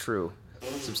is true.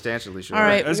 substantially short. All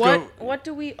right, let's what go. what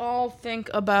do we all think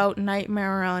about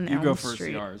Nightmare on You Elm go first,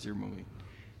 Street? CR is your movie.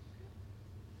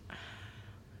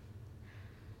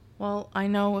 Well, I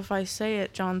know if I say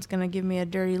it, John's gonna give me a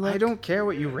dirty look I don't care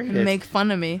what you rate and it. make fun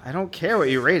of me. I don't care what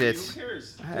you rate it. Who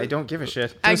cares? I don't give a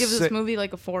shit. I Just give this say- movie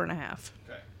like a 4.5.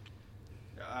 Okay.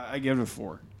 I give it a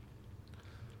 4.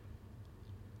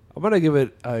 I'm gonna give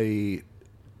it a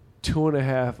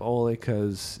 2.5 only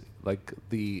because like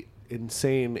the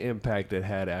insane impact it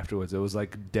had afterwards. It was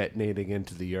like detonating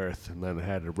into the earth, and then it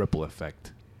had a ripple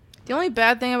effect. The only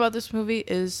bad thing about this movie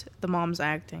is the mom's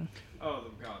acting. Oh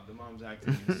God, the mom's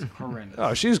acting is horrendous.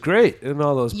 Oh, she's great in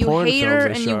all those You porn hate films her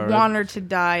they and show you her. want her to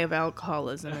die of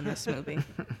alcoholism in this movie.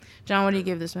 John, what do you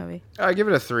give this movie? I give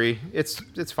it a 3. It's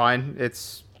fine.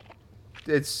 It's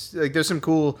like there's some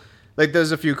cool, like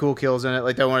there's a few cool kills in it.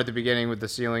 Like that one at the beginning with the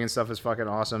ceiling and stuff is fucking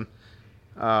awesome.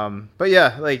 But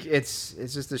yeah, like it's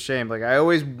just a shame. Like I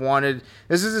always wanted.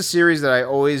 This is a series that I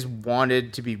always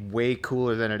wanted to be way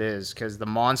cooler than it is because the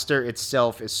monster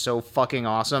itself is so fucking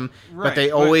awesome. Right, but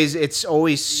it's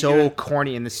always so gotta-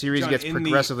 corny, and the series John, gets in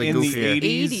progressively in goofier.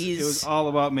 The 80s, 80s. it was all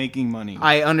about making money.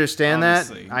 I understand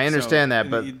obviously. that. I understand So, that,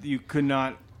 but you could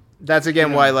not. that's again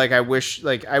you know. why I wished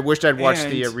I'd watched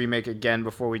the And- remake again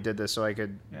before we did this so I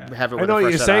could Yeah. have it I with know a what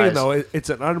fresh you're set saying of eyes. though. It's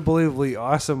an unbelievably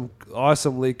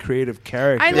awesomely creative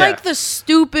character. I Yeah. like the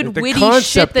stupid, Like, the witty concept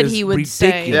shit that is he would say.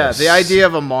 ridiculous. Yeah, Yes. the idea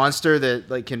of a monster that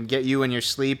like can get you in your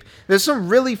sleep. There's some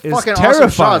really It's fucking awesome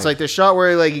terrifying. shots, like the shot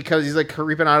where like he's like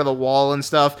creeping out of the wall and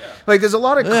stuff. Like there's a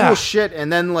lot of cool Ugh. shit,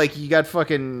 and then like you got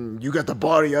the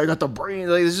body, I got the brain.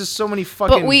 Like there's just so many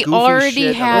fucking. But we goofy already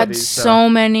shit had abilities, so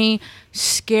many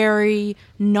scary,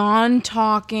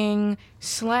 non-talking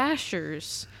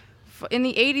slashers. In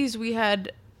the 80s, we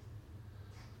had...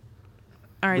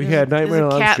 All right, We there's had Nightmare there's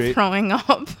on a Elm cat Street. throwing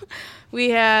up. We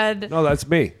had No, that's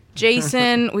me.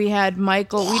 Jason. We had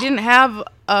Michael. We didn't have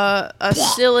a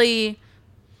silly,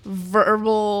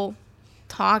 verbal,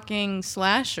 talking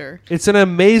slasher. It's an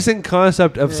amazing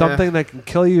concept of Yeah. something that can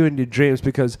kill you in your dreams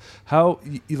because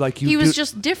He was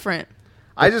just different.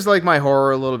 I just like my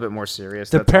horror a little bit more serious.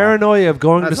 the that's all. paranoia of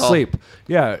going That's to all. sleep.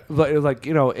 Yeah, like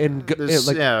you know, and There's-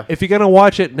 like yeah. if you're gonna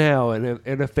watch it now, and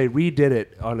if they redid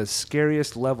it on the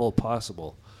scariest level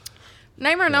possible,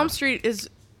 Nightmare on Elm Street is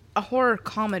a horror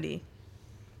comedy,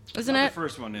 isn't Not it? The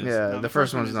first one is. Yeah, No, the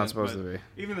first one one's not isn't, supposed but to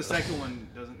be. Even the second one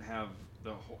doesn't have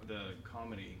the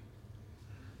comedy.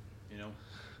 You know.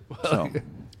 So.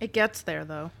 It gets there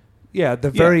though. yeah,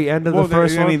 the very end of Well, the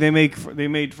first I one. mean, they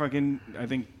made fucking I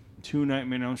think 2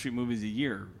 Nightmare on Elm Street movies a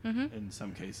year in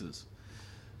some cases.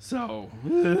 So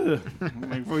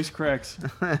my voice cracks.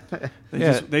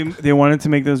 They wanted to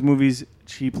make those movies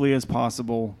cheaply as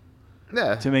possible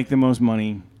Yeah, to make the most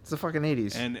money. it's the fucking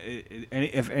 80s. And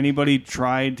if anybody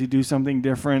tried to do something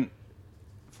different,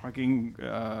 fucking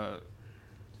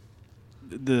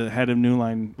the head of New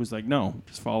Line was like, no,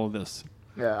 just follow this.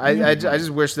 Yeah, I just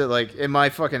wish that like in my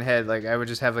fucking head, like I would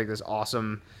just have like this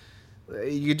awesome.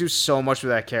 You could do so much with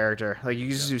that character. Like you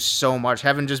could just do so much.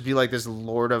 Have him just be like this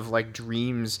Lord of like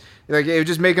dreams. Like it would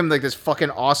just make him like this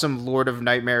fucking awesome Lord of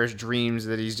nightmarish dreams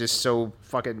that he's just so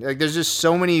fucking like. There's just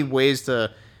so many ways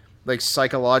to like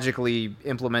psychologically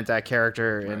implement that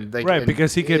character and like Right, and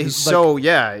because he could, He's like- so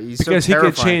yeah. He's because so he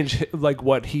could terrifying. change like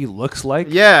what he looks like.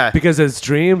 Yeah. Because it's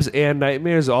dreams and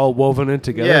nightmares all woven in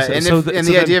together. Yeah, So- and, so if, th- and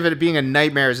so the then- idea of it being a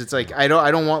nightmare is it's like I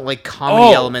don't want like comedy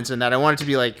Oh. elements in that. I want it to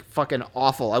be like fucking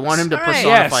awful. I want him to All right.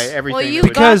 personify Yes. everything. Well, that you we-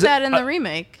 Because- got that in the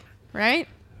remake, right?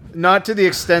 not to the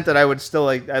extent that I would still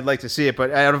I'd like to see it,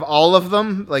 but out of all of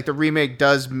them, like the remake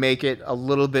does make it a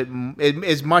little bit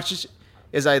as much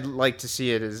as I'd like to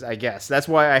see it as I guess. That's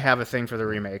why I have a thing for the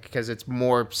remake because it's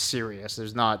more serious.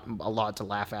 There's not a lot to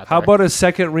laugh at. How there. about a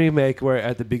second remake where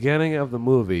at the beginning of the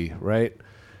movie, right?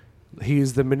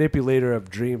 He's the manipulator of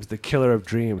dreams, the killer of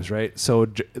dreams, right? So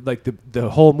like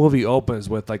the whole movie opens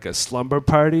with like a slumber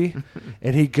party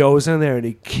and he goes in there and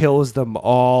he kills them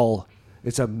all.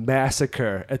 It's a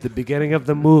massacre at the beginning of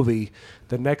the movie.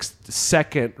 The next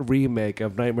second remake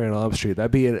of Nightmare on Elm Street,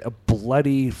 that'd be a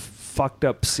bloody, fucked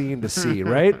up scene to see,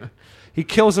 right? He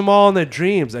kills them all in their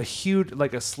dreams. A huge,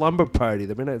 like a slumber party.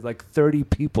 There've been like 30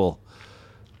 people.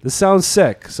 This sounds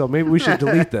sick, so maybe we should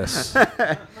delete this.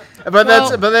 But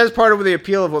that's part of the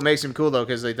appeal of what makes him cool, though,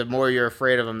 because like the more you're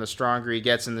afraid of him, the stronger he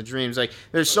gets in the dreams. Like,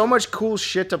 there's so much cool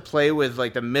shit to play with,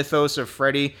 like the mythos of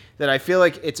Freddy, that I feel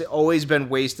like it's always been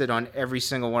wasted on every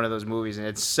single one of those movies, and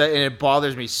it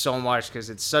bothers me so much because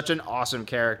it's such an awesome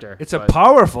character. It's a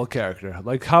powerful character.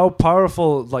 Like how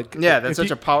powerful, like that's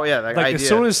such a power. Yeah, like idea. As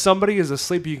soon as somebody is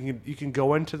asleep, you can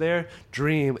go into their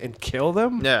dream and kill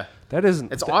them. Yeah, that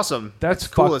isn't. It's awesome. That's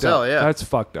cool as hell. Yeah, that's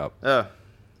fucked up. Yeah,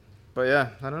 but yeah,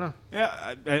 I don't know.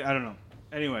 Yeah, I don't know.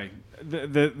 Anyway,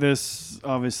 this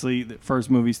obviously the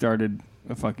first movie started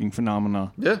a fucking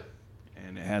phenomena. Yeah,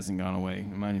 and it hasn't gone away.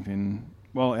 In my opinion,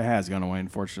 well, it has gone away,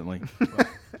 unfortunately.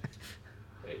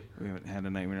 We haven't had a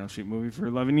Nightmare on Elm Street movie for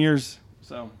 11 years,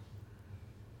 so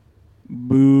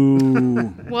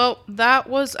boo. Well, that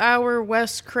was our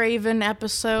Wes Craven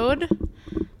episode.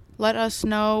 Let us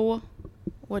know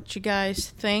what you guys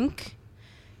think.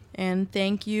 And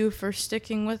thank you for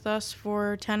sticking with us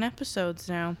for 10 episodes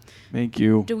now. Thank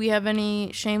you. Do we have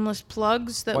any shameless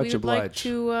plugs that we would like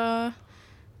to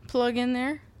plug in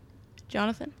there?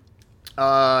 Jonathan?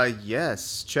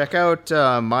 Yes. Check out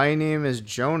My Name is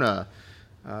Jonah.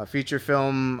 Feature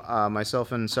film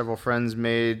myself and several friends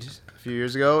made a few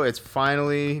years ago. It's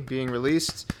finally being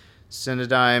released.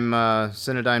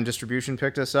 Cinedigm Distribution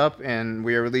picked us up, and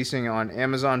we are releasing on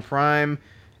Amazon Prime,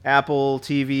 Apple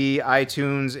TV,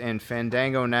 iTunes, and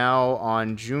Fandango now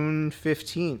on June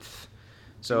 15th.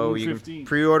 So you can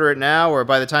pre-order it now, or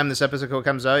by the time this episode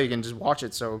comes out, you can just watch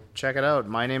it. So check it out.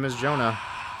 My Name is Jonah.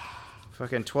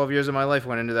 Fucking 12 years of my life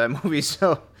went into that movie.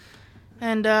 So.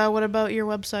 And what about your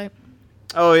website?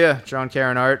 Oh yeah, John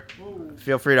Karen Art.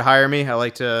 Feel free to hire me. I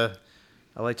like to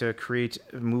create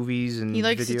movies and videos. He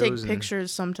likes to take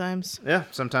pictures sometimes. Yeah,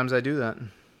 sometimes I do that.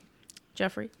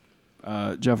 Jeffrey?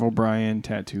 Jeff O'Brien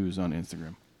Tattoos on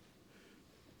Instagram.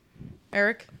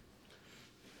 Eric?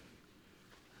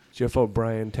 Jeff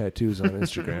O'Brien Tattoos on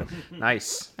Instagram.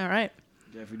 Nice. All right.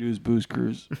 Daffy Doo's Booze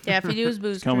Cruise. Daffy Doo's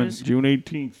Booze coming Cruise. June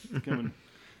 18th. Coming.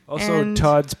 Also,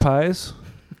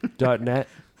 Todd'sPies.net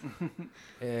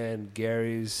and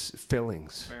Gary's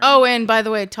Fillings. Oh, and by the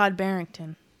way, Todd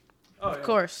Barrington. Of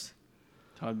course.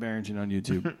 Todd Barrington on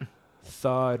YouTube.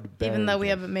 Todd Barrington. Even though we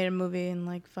haven't made a movie in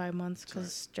like 5 months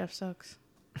because Jeff sucks.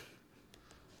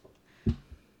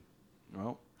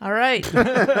 Well. All right.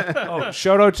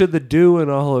 Shout out to the Dew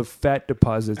and all of fat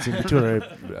deposits in between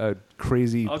our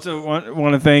crazy. Also,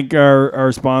 want to thank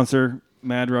our sponsor,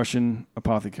 Mad Russian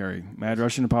Apothecary.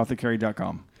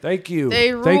 MadRussianApothecary.com. Thank you.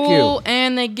 They rule Thank you.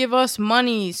 and they give us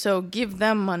money, so give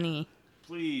them money.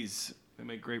 Please. They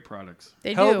make great products.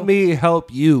 They help do. me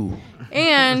help you.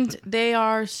 And they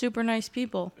are super nice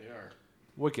people. They are.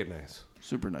 Wicked nice.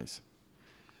 Super nice.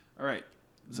 All right.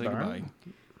 Say goodbye.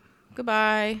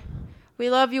 Goodbye. We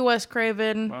love you, Wes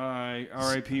Craven. Bye.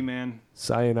 R.I.P., man.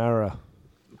 Sayonara.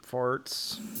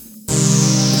 Farts.